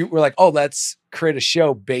we were like, oh, let's create a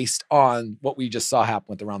show based on what we just saw happen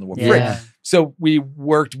with Around the World. So we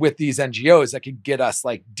worked with these NGOs that could get us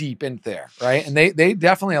like deep in there. Right. And they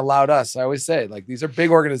definitely allowed us. I always say, like, these are big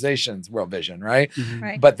organizations, World Vision, right?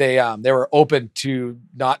 But they were open to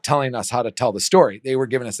not telling us how to tell the story. They were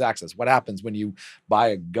giving us access. What happens when you buy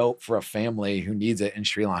a goat for a family who needs it in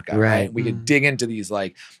Sri Lanka? Right. We could dig into these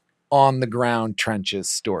like on the ground trenches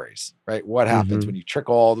stories, right? What happens when you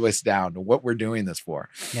trickle all the way down to what we're doing this for?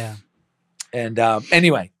 Yeah. And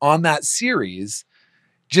anyway, on that series,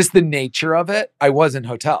 just the nature of it, I was in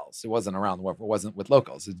hotels. It wasn't Around the World. It wasn't with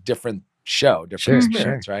locals. It's a different show, different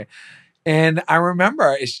experience, right? And I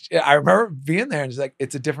remember being there and just like,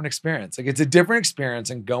 it's a different experience. Like, it's a different experience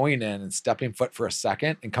and going in and stepping foot for a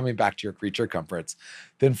second and coming back to your creature comforts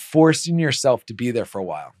than forcing yourself to be there for a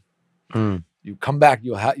while. You come back,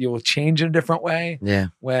 you'll change in a different way. Yeah.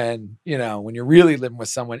 When you're really living with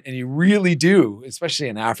someone, and you really do, especially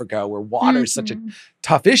in Africa where water is such a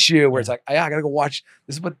tough issue, where it's like, I gotta go watch.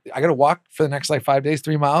 This is what I gotta walk for the next like 5 days,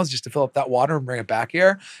 3 miles just to fill up that water and bring it back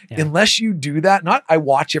here. Yeah. Unless you do that, not I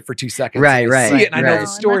watch it for 2 seconds. Right. See it and I know the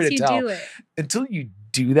story to tell. Until you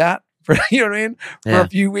do that, you know what I mean? For a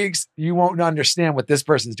few weeks, you won't understand what this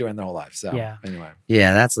person's doing their whole life. So anyway.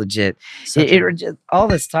 Yeah, that's legit. All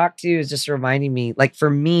this talk to you is just reminding me, like, for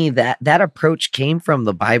me, that approach came from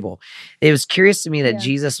the Bible. It was curious to me that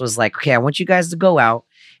Jesus was like, okay, I want you guys to go out,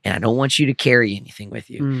 and I don't want you to carry anything with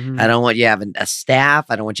you. I don't want you having a staff.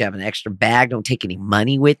 I don't want you having an extra bag. Don't take any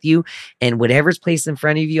money with you. And whatever's placed in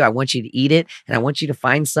front of you, I want you to eat it. And I want you to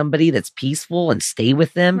find somebody that's peaceful and stay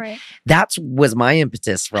with them. Right. That was my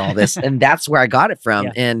impetus for all this. And that's where I got it from.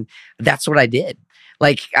 Yeah. And that's what I did.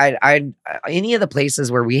 Like, I any of the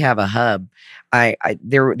places where we have a hub,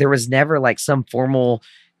 there was never like some formal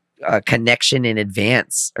connection in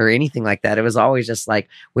advance or anything like that. It was always just like,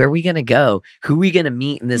 where are we going to go? Who are we going to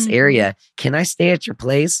meet in this area? Can I stay at your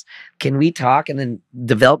place? Can we talk? And then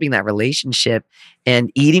developing that relationship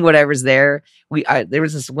and eating whatever's there. There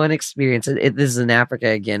was this one experience. This is in Africa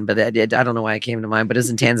again, but I don't know why it came to mind, but it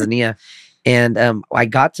was in Tanzania. And I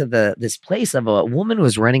got to this place of a woman who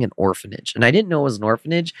was running an orphanage. And I didn't know it was an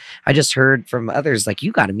orphanage. I just heard from others, like,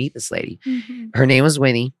 you got to meet this lady. Her name was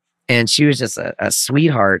Winnie. And she was just a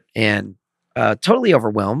sweetheart and totally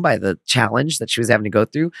overwhelmed by the challenge that she was having to go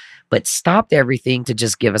through, but stopped everything to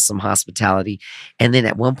just give us some hospitality. And then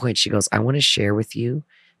at one point she goes, I want to share with you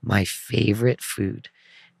my favorite food.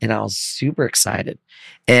 And I was super excited.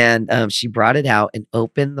 And she brought it out and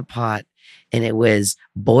opened the pot. And it was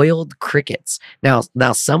boiled crickets.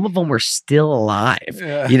 Now some of them were still alive,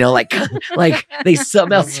 like they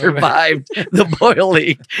somehow survived the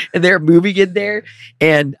boiling, and they're moving in there.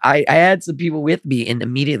 And I had some people with me, and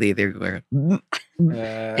immediately they were,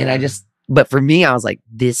 and but for me, I was like,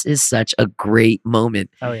 this is such a great moment.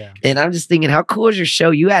 Oh yeah. And I'm just thinking, how cool is your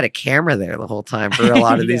show? You had a camera there the whole time for a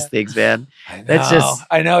lot of these things, man.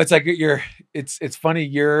 I know. It's like it's funny.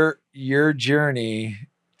 Your journey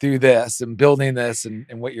through this and building this and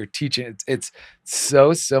what you're teaching. It's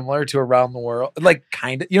so similar to Around the World, like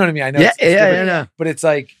kind of, you know what I mean? I know it's different, but it's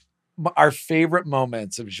like our favorite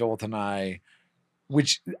moments of Jolt and I,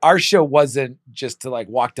 which our show wasn't just to like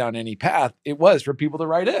walk down any path. It was for people to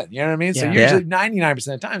write in, you know what I mean? So usually 99% of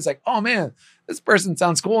the time it's like, oh man, this person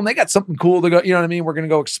sounds cool and they got something cool to go, you know what I mean? We're going to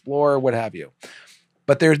go explore, what have you.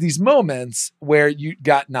 But there's these moments where you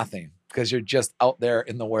got nothing because you're just out there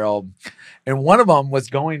in the world. And one of them was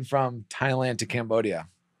going from Thailand to Cambodia.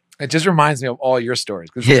 It just reminds me of all your stories.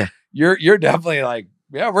 Because you're definitely like,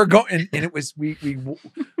 yeah, we're going. And it was,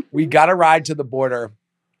 we got a ride to the border,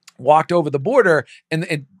 walked over the border,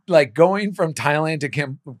 and like going from Thailand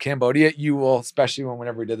to Cambodia, you will, especially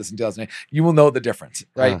whenever we did this in 2008, you will know the difference,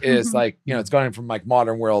 right? It's like, you know, it's going from like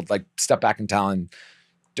modern world, like step back in town,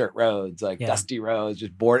 dirt roads, like dusty roads,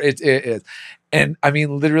 just bored. It is. And I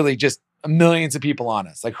mean, literally just millions of people on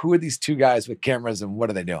us. Like, who are these two guys with cameras and what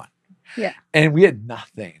are they doing? Yeah. And we had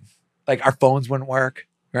nothing. Like our phones wouldn't work,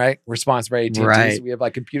 right? We're sponsored by AT&T. Right. So we have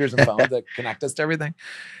like computers and phones that connect us to everything.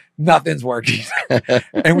 Nothing's working.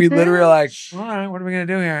 And we literally were like, all right, what are we going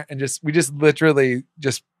to do here? And we just literally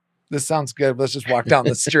this sounds good. Let's just walk down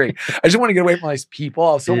the street. I just want to get away from all these people.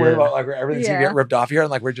 I was so worried about like everything's going to get ripped off here. And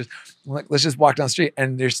like, let's just walk down the street.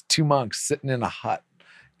 And there's two monks sitting in a hut,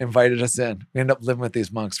 invited us in. We ended up living with these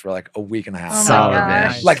monks for like a week and a half. Oh Solid,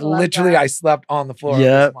 man. Like literally I slept on the floor with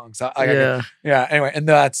these monks. Anyway. And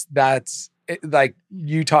that's it, like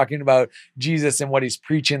you talking about Jesus and what he's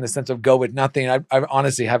preaching, the sense of go with nothing. I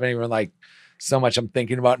honestly haven't even like so much I'm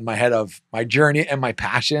thinking about in my head of my journey and my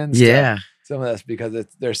passions. Yeah. Some of this because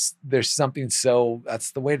there's something so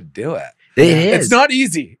that's the way to do it. It is. It's not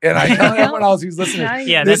easy. And I tell everyone else who's listening,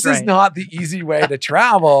 this is not the easy way to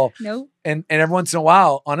travel. Nope. And every once in a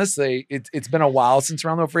while, honestly, it's been a while since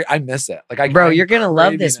Around the World Free. I miss it. Like Bro, you're gonna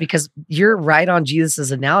love this because you're right on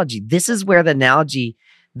Jesus's analogy. This is where the analogy,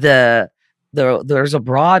 there's a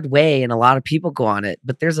broad way and a lot of people go on it,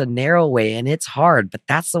 but there's a narrow way and it's hard, but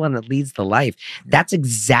that's the one that leads to life. That's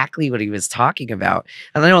exactly what he was talking about.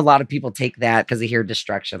 And I know a lot of people take that because they hear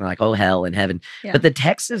destruction. They're like, oh, hell and heaven. Yeah. But the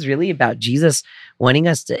text is really about Jesus wanting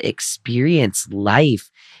us to experience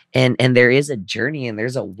life. And there is a journey and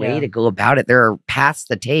there's a way to go about it. There are paths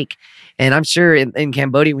to take. And I'm sure in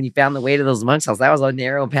Cambodia, when you found the way to those monks' house, that was a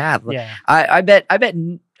narrow path. Yeah. I bet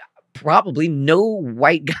probably no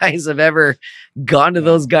white guys have ever gone to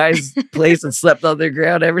those guys' place and slept on their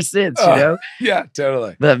ground ever since, you know? Yeah,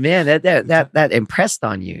 totally. But man, that impressed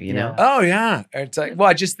on you, you know? Oh yeah. It's like, well,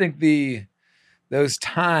 I just think those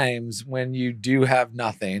times when you do have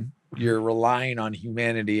nothing, you're relying on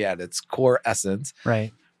humanity at its core essence.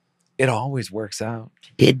 Right. It always works out.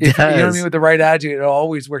 It does. You know what I mean? With the right attitude, it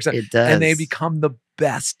always works out. It does. And they become the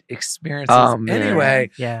best experiences anyway.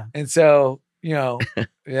 Yeah. And so, you know,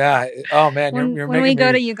 oh man, you're when we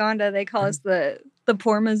go to Uganda, they call us the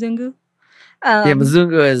poor Mzungu.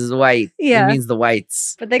 Mzungu is white. Yeah. It means the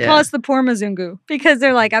whites. But they call us the poor Mzungu because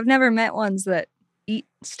they're like, I've never met ones that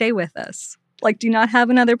stay with us. Like, do not have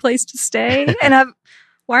another place to stay. And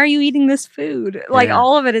why are you eating this food? Like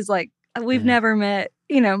all of it is like, we've never met,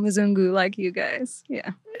 Mzungu like you guys.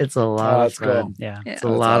 Yeah. It's a lot of fun. Cool. Yeah. It's a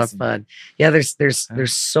lot of fun. Yeah.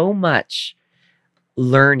 There's so much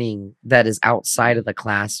learning that is outside of the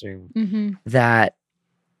classroom that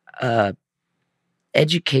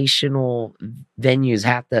educational venues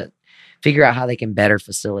have to figure out how they can better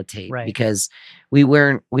facilitate, because we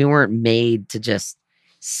weren't made to just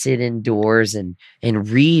sit indoors and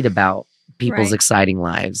read about people's exciting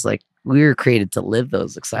lives. Like, we were created to live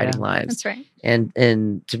those exciting lives. That's right.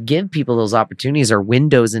 And to give people those opportunities or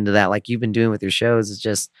windows into that, like you've been doing with your shows, is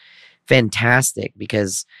just fantastic,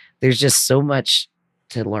 because there's just so much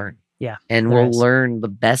to learn. Yeah. And we'll learn the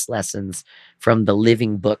best lessons from the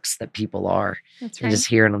living books that people are. That's right. And just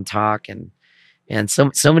hearing them talk and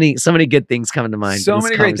so many good things coming to mind. So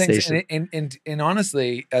many great things. And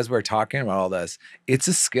honestly, as we're talking about all this, it's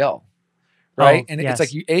a skill. Right. And it's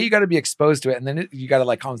like you got to be exposed to it. And then you got to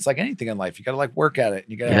like, it's like anything in life. You got to like work at it.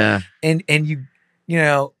 And you got to, and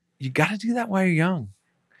you got to do that while you're young.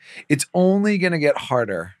 It's only going to get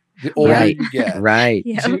harder the older you get. Right.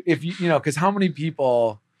 Yeah. So if because how many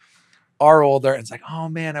people are older and it's like, oh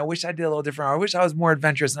man, I wish I did a little different. Or I wish I was more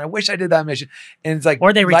adventurous and I wish I did that mission. And it's like,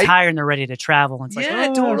 or they retire and they're ready to travel. And it's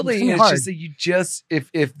like, totally. It's and it's just that you just,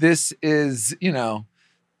 if this is,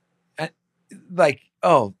 like,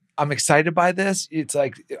 I'm excited by this. It's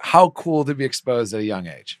like how cool to be exposed at a young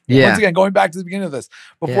age. Yeah. Once again, going back to the beginning of this,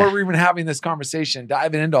 before we're even having this conversation,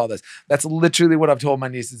 diving into all this, that's literally what I've told my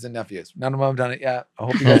nieces and nephews. None of them have done it yet. I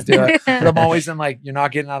hope you guys do it. But I'm always in like, you're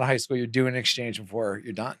not getting out of high school. You're doing an exchange before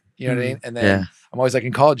you're done. You know what I mean? And then I'm always like,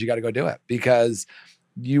 in college, you got to go do it because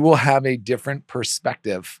you will have a different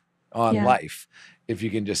perspective on life if you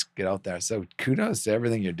can just get out there. So kudos to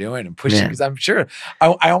everything you're doing and pushing, because I'm sure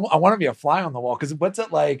I want to be a fly on the wall. Because what's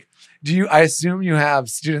it like? I assume you have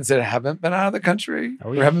students that haven't been out of the country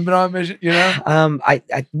or haven't been on a mission, you know?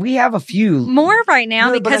 We have a few more right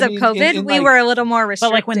now because of COVID. We were a little more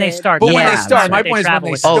restricted. But like when they start. But when they start, my point is when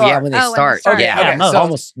they start. Oh yeah, when they start. Okay, yeah, so,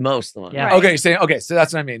 almost most of them. Yeah. Okay, so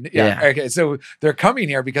that's what I mean. Yeah. Okay, so they're coming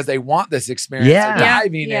here because they want this experience. Yeah. They're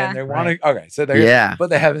diving in. They want to. Okay, so they're but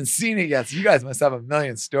they haven't seen it yet. So you guys must have a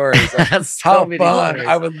million stories. How fun! Stories.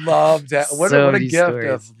 I would love to. What a gift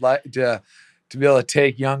of like to be able to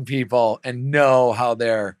take young people and know how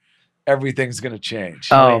everything's going to change.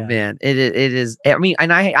 Oh man, it is. I mean,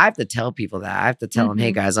 and I have to tell people that. I have to tell them,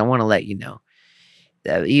 hey guys, I want to let you know.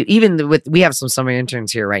 Even we have some summer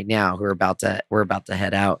interns here right now who are about to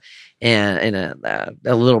head out, and in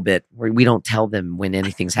a little bit where we don't tell them when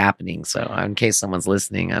anything's happening. So in case someone's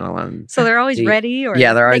listening, I don't want. So they're always ready, or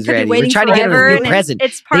they're always ready. We're trying to get them to be present.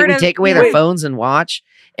 It's part of take away their phones and watch,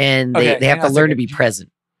 and they have to learn to be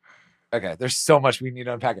present. Okay, there's so much we need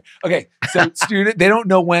to unpack it. Okay, so the students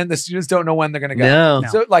don't know when they're going to go. No.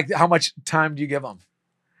 So like, how much time do you give them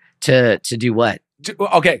to do what?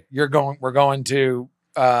 Okay, we're going to.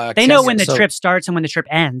 They know when the trip starts and when the trip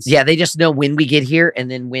ends. Yeah, they just know when we get here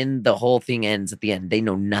and then when the whole thing ends at the end. They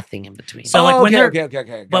know nothing in between. So when they're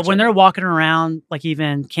okay. But when they're walking around, like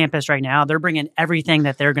even campus right now, they're bringing everything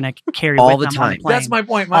that they're going to carry all with the them on time. the plane. That's my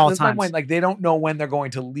point. That's my point. Like they don't know when they're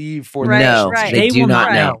going to leave for the No, they do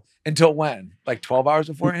not know. Until when? Like 12 hours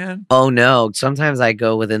beforehand? Oh no! Sometimes I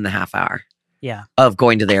go within the half hour. Yeah. Of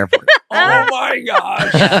going to the airport. Oh my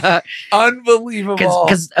gosh. Unbelievable.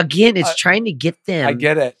 Because again, it's trying to get them. I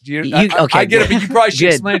get it. Okay, I get it, but you probably should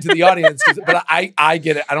explain it to the audience. But I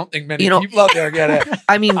get it. I don't think many people out there get it.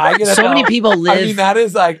 I mean, so many people live. I mean, that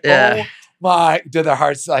is like, oh my, do their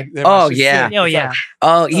hearts like, oh yeah. Oh yeah.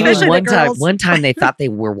 Oh, even one time they thought they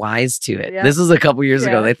were wise to it. This was a couple years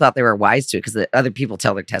ago. They thought they were wise to it because the other people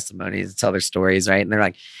tell their testimonies, tell their stories, right? And they're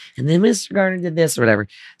like, and then Mr. Garner did this or whatever.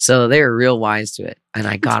 So they were real wise to it. And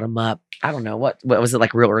I got them up. I don't know what was it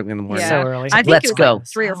like real early in the morning. So early. I think Let's it was go. Like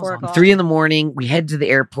 3 or 4 o'clock. 3 a.m. We head to the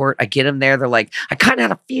airport. I get them there. They're like, I kind of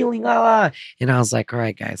had a feeling. And I was like, all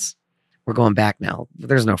right, guys, we're going back now.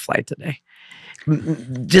 There's no flight today.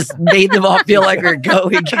 Just made them all feel like we're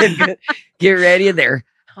going. Get ready. And they're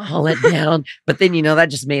all let down. But then, that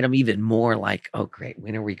just made them even more like, oh, great.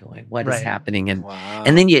 When are we going? What is happening? And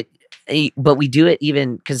and then but we do it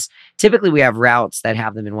even because typically we have routes that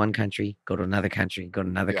have them in one country, go to another country, go to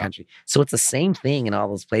another country. So it's the same thing in all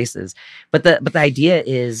those places. But the idea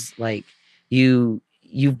is like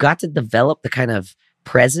you've got to develop the kind of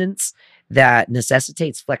presence that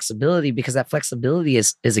necessitates flexibility, because that flexibility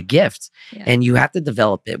is a gift and you have to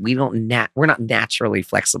develop it. We're not naturally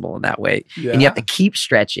flexible in that way. And you have to keep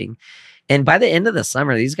stretching. And by the end of the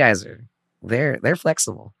summer, these guys they're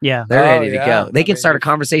flexible. Yeah. They're ready to go. They can start a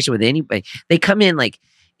conversation with anybody. They come in like,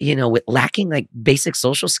 with lacking like basic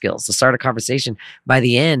social skills to start a conversation. By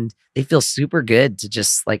the end, they feel super good to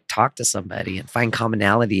just like talk to somebody and find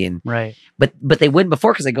commonality. And but they wouldn't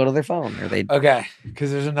before because they go to their phone or they. Okay, because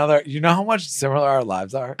there's another. You know how much similar our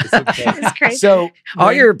lives are. It's, okay. It's crazy. So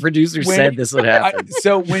all your producers said this would happen.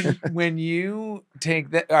 So when you take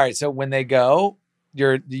that, all right. So when they go,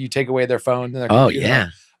 you take away their phone and their computer. Yeah.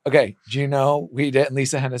 Okay, do you know we did, and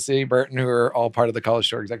Lisa Hennessy, Burton, who are all part of the College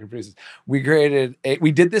Tour executive producers, we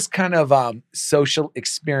did this kind of social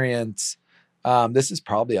experience. This is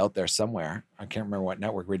probably out there somewhere. I can't remember what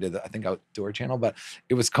network we did. I think Outdoor Channel, but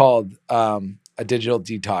it was called A Digital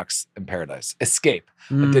Detox in Paradise. Escape,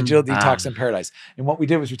 A Digital Detox in Paradise. And what we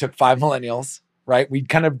did was we took 5 millennials, right? We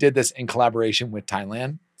kind of did this in collaboration with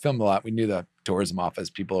Thailand, filmed a lot. We knew the tourism office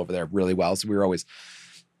people over there really well. So we were always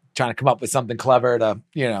trying to come up with something clever to,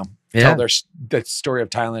 tell the story of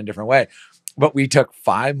Thailand a different way. But we took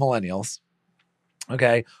 5 millennials,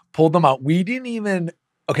 pulled them out. We didn't even,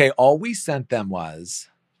 all we sent them was,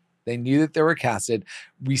 they knew that they were casted.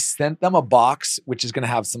 We sent them a box, which is going to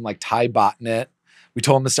have some like Thai bot in it. We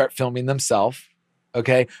told them to start filming themselves.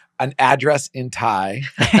 An address in Thai,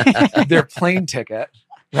 their plane ticket.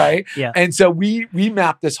 right? Yeah. And so we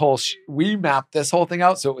mapped this whole thing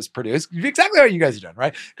out so it was produced exactly how you guys are doing,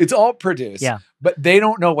 right? It's all produced, Yeah. but they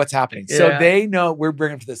don't know what's happening. So Yeah. they know we're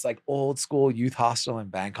bringing them to this like old school youth hostel in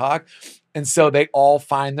Bangkok. And so they all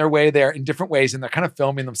find their way there in different ways and they're kind of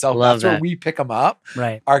filming themselves. Love That's where that. we pick them up.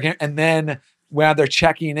 Right. And then when they're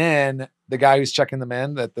checking in, the guy who's checking them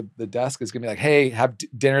in at the desk is going to be like, hey,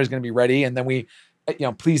 dinner is going to be ready. And then we,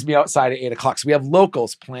 please be outside at 8:00. So we have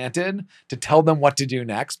locals planted to tell them what to do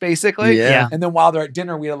next, basically. Yeah. And then while they're at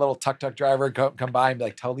dinner, we had a little tuk-tuk driver come by and be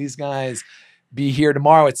like, tell these guys, be here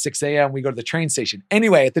tomorrow at 6 a.m. We go to the train station.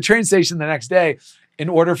 Anyway, at the train station the next day, in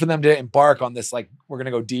order for them to embark on this, like, we're going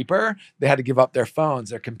to go deeper, they had to give up their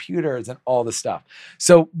phones, their computers, and all the stuff.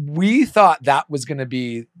 So we thought that was going to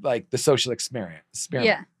be like the social experiment.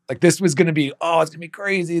 Yeah. Like this was going to be, it's going to be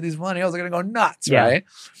crazy. These millennials are going to go nuts, Yeah. right?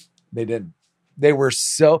 They didn't. They were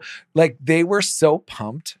so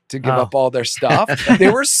pumped to give up all their stuff. They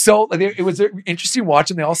were so, it was interesting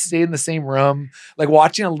watching. They all stayed in the same room, like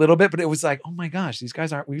watching a little bit, but it was like, oh my gosh, these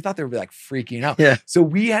guys we thought they would be like freaking out. Yeah. So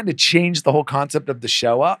we had to change the whole concept of the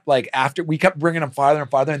show up. Like after we kept bringing them farther and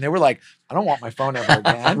farther and they were like, I don't want my phone ever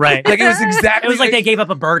again. Right. Like it was exactly. It was like they gave up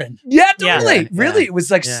a burden. Yeah, totally. Yeah. Really. It was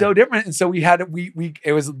like Yeah. so different. And so we had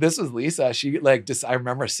this was Lisa. She like I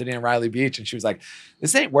remember sitting in Riley Beach and she was like,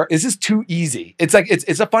 this ain't work. This is too easy. It's like,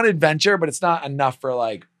 it's a fun adventure, but it's not enough for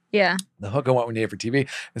like Yeah. the hook on what we need for TV.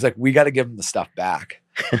 It's like, we got to give them the stuff back.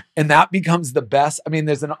 And that becomes the best. I mean,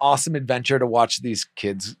 there's an awesome adventure to watch these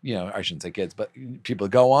kids, I shouldn't say kids, but people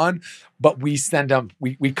go on, but we send them,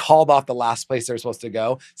 we called off the last place they were supposed to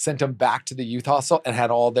go, sent them back to the youth hostel and had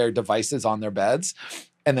all their devices on their beds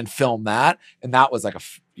and then filmed that. And that was like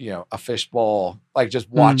a fishbowl, like just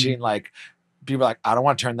watching like, people are like, I don't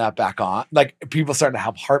want to turn that back on. Like people starting to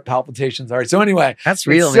have heart palpitations already. So anyway, That's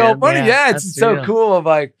real, it's so man. funny. Yeah, it's That's so real. cool of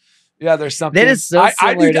like, yeah, there's something. That is so I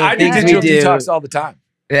similar do to things we digital do. detox all the time.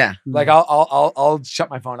 Yeah. Like I'll shut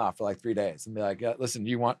my phone off for like 3 days and be like, yeah, listen,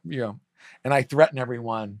 you want, and I threaten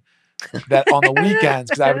everyone that on the weekends,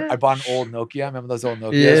 because I bought an old Nokia. Remember those old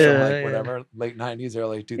Nokias from like whatever, late 90s,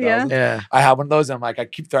 early 2000s? Yeah. I have one of those. And I'm like, I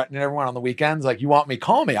keep threatening everyone on the weekends. Like, you want me,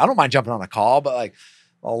 call me. I don't mind jumping on a call, but like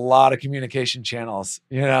a lot of communication channels,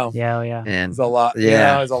 Yeah. And there's a lot,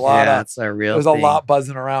 yeah. there's a lot of, that's a real there's thing. a lot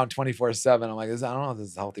buzzing around 24/7. I'm like, I don't know if this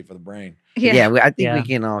is healthy for the brain. Yeah, I think Yeah. we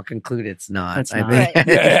can all conclude it's not. It's I not. think, Right.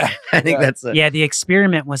 Yeah. I think Yeah. that's it. Yeah, the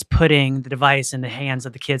experiment was putting the device in the hands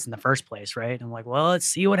of the kids in the first place, right? I'm like, well, let's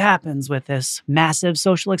see what happens with this massive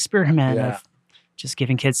social experiment Yeah. of just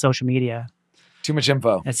giving kids social media. Too much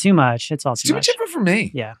info. It's too much. It's all It's too much info for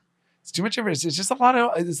me. Yeah. It's too much info. It's just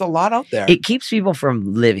there's a lot out there. It keeps people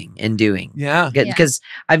from living and doing. Yeah. Yeah. Because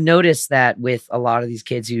I've noticed that with a lot of these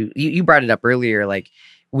kids who you brought it up earlier, like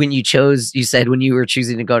when you said when you were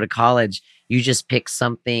choosing to go to college, you just picked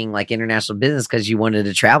something like international business because you wanted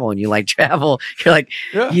to travel and you like travel. You're like,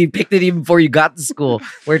 Yeah. you picked it even before you got to school.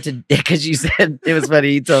 Because you said, it was funny.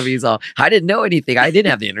 He told me, I didn't know anything. I didn't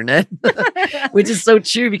have the internet, which is so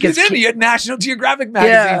true because You had National Geographic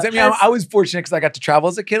magazines. I mean, I was fortunate because I got to travel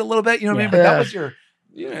as a kid a little bit. You know what I mean? But that was your.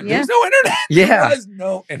 There's no internet. Yeah. There was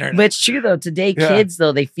no internet. But it's true though. Today, Yeah. kids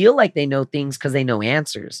though, they feel like they know things because they know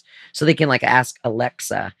answers. So they can like ask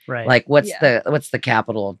Alexa, Right. like, what's Yeah. the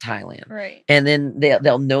capital of Thailand? Right. And then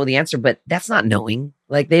they'll know the answer, but that's not knowing.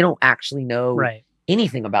 Like they don't actually know right.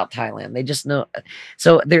 anything about Thailand. They just know.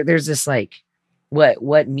 So there's this like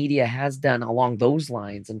what media has done along those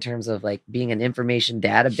lines in terms of like being an information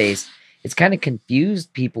database. It's kind of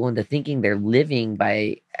confused people into thinking they're living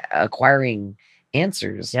by acquiring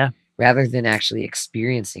answers rather than actually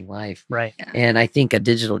experiencing life. Right. And I think a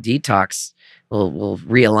digital detox will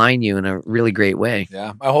realign you in a really great way.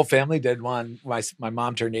 Yeah, my whole family did one. My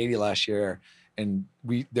mom turned 80 last year, and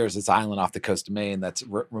there's this island off the coast of Maine that's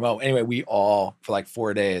remote. Anyway, we all for like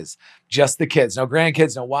 4 days, just the kids, no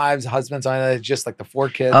grandkids, no wives, husbands, just like the 4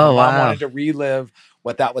 kids. Oh, My mom wow. wanted to relive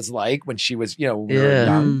what that was like when she was, when we were Yeah.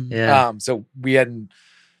 young. Yeah. So we hadn't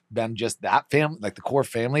been just that family, like the core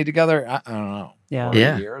family together. I don't know. Yeah. 40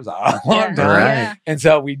 Yeah. years, a long time. Right. Yeah. And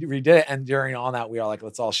so we redid it. And during all that, we were like,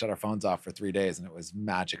 let's all shut our phones off for 3 days. And it was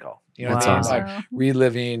magical. You know what I mean? That's Like awesome.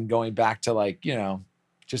 reliving, going back to like,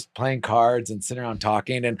 just playing cards and sitting around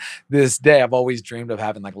talking. And this day I've always dreamed of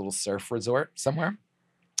having like a little surf resort somewhere.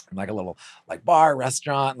 And like a little like bar,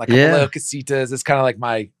 restaurant, like a little casitas. It's kind of like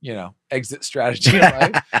my, exit strategy in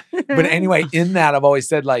life. But anyway, in that I've always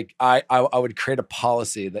said like I would create a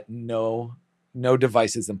policy that no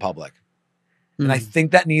devices in public. And I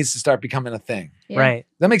think that needs to start becoming a thing. Yeah. Right.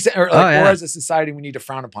 That makes sense. Or, Oh, yeah. or as a society, we need to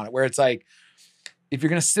frown upon it, where it's like, if you're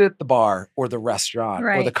going to sit at the bar or the restaurant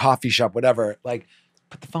or the Right. coffee shop, whatever, like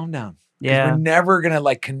put the phone down. Yeah. We're never going to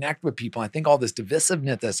like connect with people. I think all this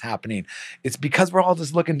divisiveness that's happening, it's because we're all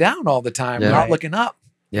just looking down all the time. Yeah. We're not Right. looking up.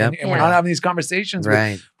 Yep. And we're not having these conversations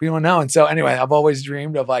with people we know. And so anyway, I've always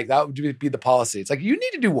dreamed of like, that would be the policy. It's like, you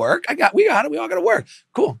need to do work. We all got to work.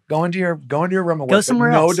 Cool. Go into your room and work. Go somewhere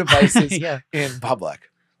no else. devices Yeah. in public.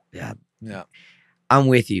 Yeah. Yeah. I'm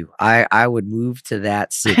with you. I would move to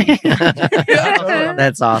that city. Yeah.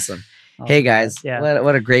 That's awesome. Oh, Hey guys, yeah.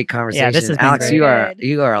 what a great conversation. this has been Alex, great.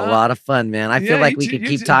 you are a lot of fun, man. I feel Yeah, like you we too- could you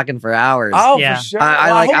keep too. talking for hours. Oh, Yeah. for sure. I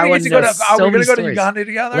Well, like- hope I we get wanna to go know to, so are we going many to go to stories. Uganda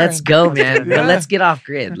together? Let's And- go, man. Yeah. Let's get off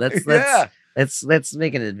grid. Let's Yeah. let's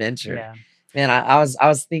make an adventure. Yeah. Man, I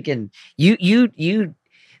was thinking you're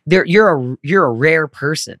a rare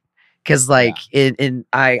person because like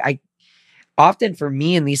I often for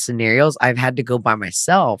me in these scenarios I've had to go by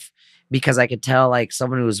myself because I could tell like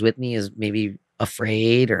someone who was with me is maybe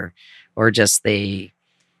afraid or just they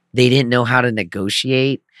didn't know how to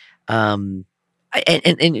negotiate. And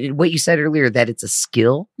what you said earlier that it's a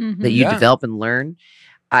skill Mhm. that you Yeah. develop and learn.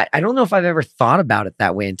 I don't know if I've ever thought about it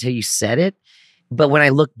that way until you said it. But when I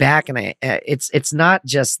look back and it's not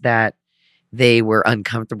just that they were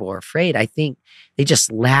uncomfortable or afraid. I think they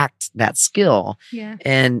just lacked that skill. Yeah.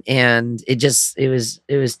 And it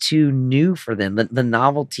was too new for them. The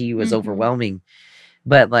novelty was Mhm. overwhelming.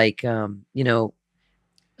 But like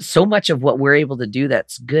so much of what we're able to do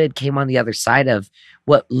that's good came on the other side of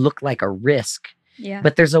what looked like a risk. Yeah.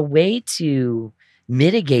 But there's a way to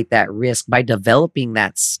mitigate that risk by developing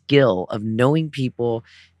that skill of knowing people,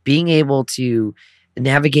 being able to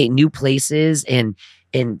navigate new places and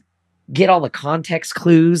get all the context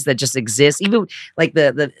clues that just exist. Even like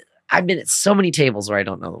I've been at so many tables where I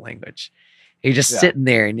don't know the language. You're just sitting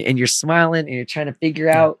there and you're smiling and you're trying to figure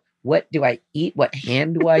out, what do I eat? What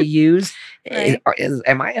hand do I use? Right.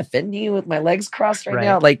 Am I offending you with my legs crossed right Right.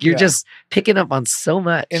 now? Like you're Yeah. just picking up on so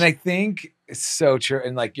much. And I think it's so true.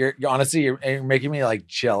 And like, you're honestly, you're making me like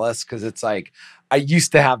jealous. Cause it's like, I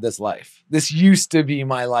used to have this life. This used to be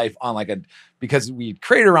my life on like because we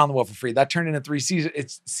created Around the World for Free. That turned into 3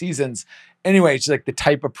 seasons. Anyway, it's like the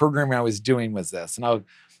type of programming I was doing was this. And I'll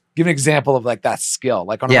give an example of like that skill.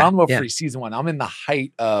 Like on Around the World for Free season 1, I'm in the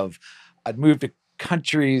height of, I'd moved to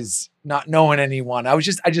countries, not knowing anyone. I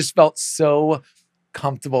just felt so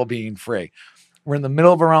comfortable being free. We're in the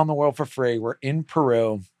middle of Around the World for Free. We're in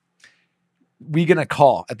Peru. We get a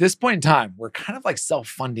call. At this point in time, we're kind of like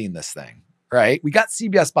self-funding this thing, right? We got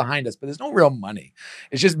CBS behind us, but there's no real money.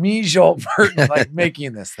 It's just me, Joel Burton, like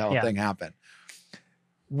making this whole thing happen.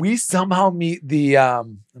 We somehow meet the, I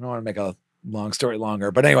don't want to make a long story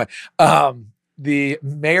longer, but anyway, the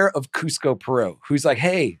mayor of Cusco, Peru, who's like,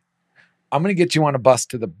 hey, I'm going to get you on a bus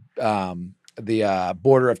to the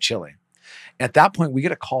border of Chile. At that point, we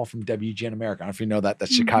get a call from WGN America. I don't know if you know that.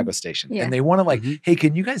 That's Chicago station. Yeah. And they want to like, hey,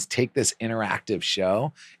 can you guys take this interactive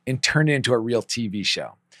show and turn it into a real TV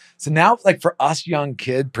show? So now, like for us young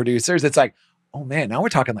kid producers, it's like, oh man, now we're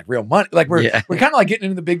talking like real money. Like we're kind of like getting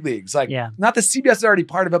into the big leagues. Like not that CBS is already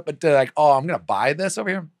part of it, but like, oh, I'm going to buy this over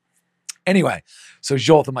here. Anyway, so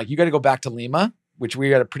Joel, I'm like, you got to go back to Lima, which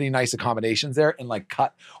we got a pretty nice accommodations there, and like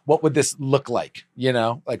cut, what would this look like? You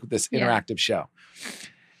know, like this interactive show.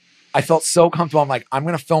 I felt so comfortable. I'm like, I'm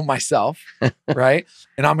going to film myself, right?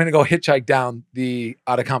 And I'm going to go hitchhike down the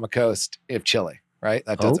Atacama coast of Chile, right?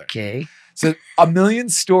 That does okay. So a million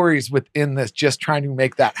stories within this, just trying to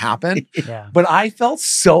make that happen. Yeah. But I felt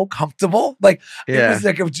so comfortable. Like, it was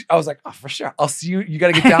like, I was like, oh, for sure. I'll see you. You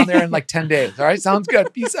got to get down there in like 10 days. All right. Sounds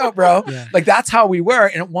good. Peace out, bro. Yeah. Like, that's how we were.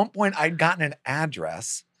 And at one point I'd gotten an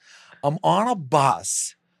address. I'm on a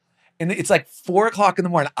bus and it's like 4:00 in the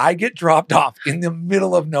morning. I get dropped off in the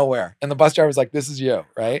middle of nowhere. And the bus driver's like, this is you.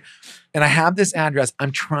 Right. And I have this address.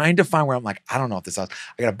 I'm trying to find where I'm like, I don't know if this house,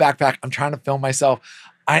 I got a backpack. I'm trying to film myself.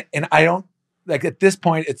 I don't, like at this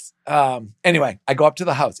point, it's, anyway, I go up to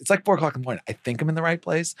the house. It's like 4:00 in the morning. I think I'm in the right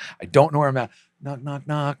place. I don't know where I'm at. Knock, knock,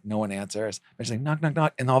 knock. No one answers. I'm just like, knock, knock,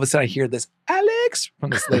 knock. And all of a sudden I hear this, Alex,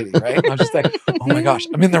 from this lady, right? And I'm just like, oh my gosh,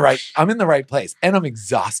 I'm in the right place. And I'm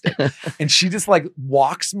exhausted. And she just like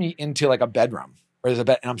walks me into like a bedroom where there's a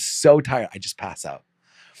bed. And I'm so tired. I just pass out.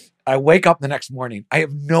 I wake up the next morning. I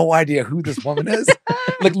have no idea who this woman is.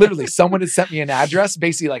 Like literally someone had sent me an address,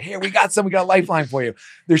 basically like, hey, we got a lifeline for you.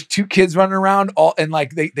 There's 2 kids running around and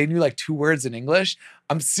like, they knew like 2 words in English.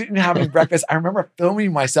 I'm sitting having breakfast. I remember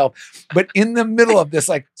filming myself, but in the middle of this,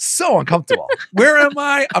 like so uncomfortable. Where am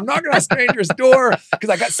I? I'm knocking on a stranger's door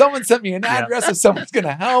because someone sent me an address if someone's going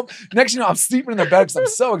to help. Next, I'm sleeping in their bed because I'm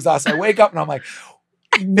so exhausted. I wake up and I'm like,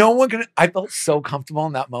 I felt so comfortable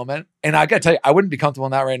in that moment. And I gotta tell you, I wouldn't be comfortable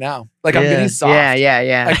in that right now. Like I'm getting soft.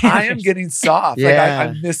 Yeah. Like I am getting soft. Yeah. Like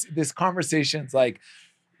I miss this conversation's like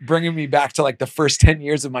bringing me back to like the first 10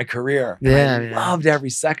 years of my career. And Yeah, I man. loved every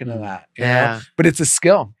second of that. You Yeah. know? But it's a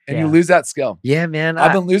skill, and you Yeah. lose that skill. Yeah, man.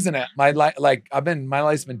 I've been losing it. My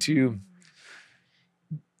life's been too,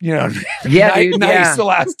 you know, Yeah, dude, nice yeah. the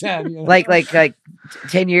last 10. You know? like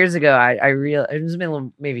 10 years ago, I realized, it was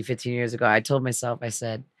been maybe 15 years ago, I told myself, I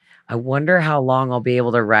said, I wonder how long I'll be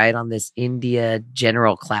able to ride on this India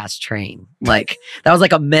general class train. Like that was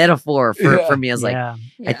like a metaphor for me. I was like,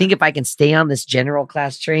 I think if I can stay on this general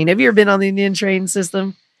class train. Have you ever been on the Indian train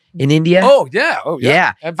system in India? Oh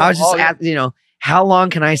yeah. I was just at, you know, how long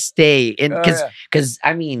can I stay in? Because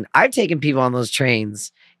I mean, I've taken people on those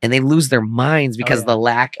trains and they lose their minds because of the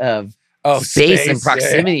lack of space and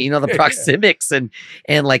proximity, you know, the proxemics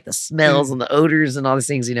and like the smells and the odors and all these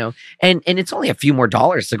things, you know, and it's only a few more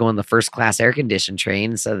dollars to go in the first class air conditioned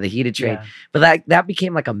train instead of the heated train. But that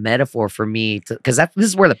became like a metaphor for me because this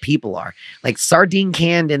is where the people are, like sardine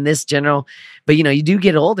canned in this general. But you know, you do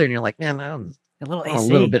get older and you're like, man, a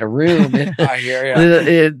little bit of room. I hear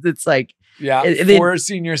you. It's like,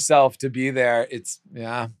 forcing yourself to be there.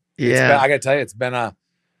 I gotta tell you, it's been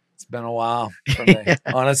a while for me,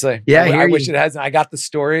 honestly. I wish it hasn't. I got the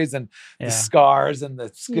stories and the scars and the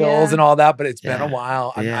skills and all that, but it's been a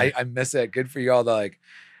while. I miss it. Good for you all to like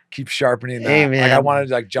keep sharpening that. Hey, man. Like I wanted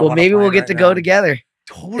to like jump. Well, maybe we'll get to go together.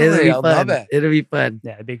 Totally, I love it. It'll be fun.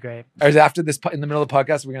 Yeah, it'd be great. Or is after this, in the middle of the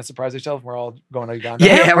podcast, we're gonna surprise ourselves. We're all going to Uganda.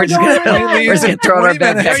 Yeah, we're just gonna throw our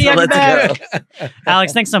backpacks. Let's go.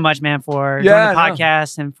 Alex, thanks so much, man, for doing the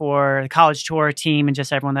podcast and for the college tour team and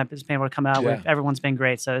just everyone that's been able to come out with. Everyone's been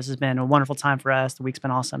great. So this has been a wonderful time for us. The week's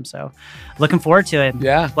been awesome. So looking forward to it.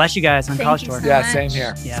 Yeah. Bless you guys on college tour. So much. Same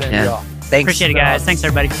here. Yeah. Same to y'all. Thanks. Appreciate it, guys. Thanks,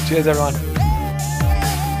 everybody. Cheers, everyone.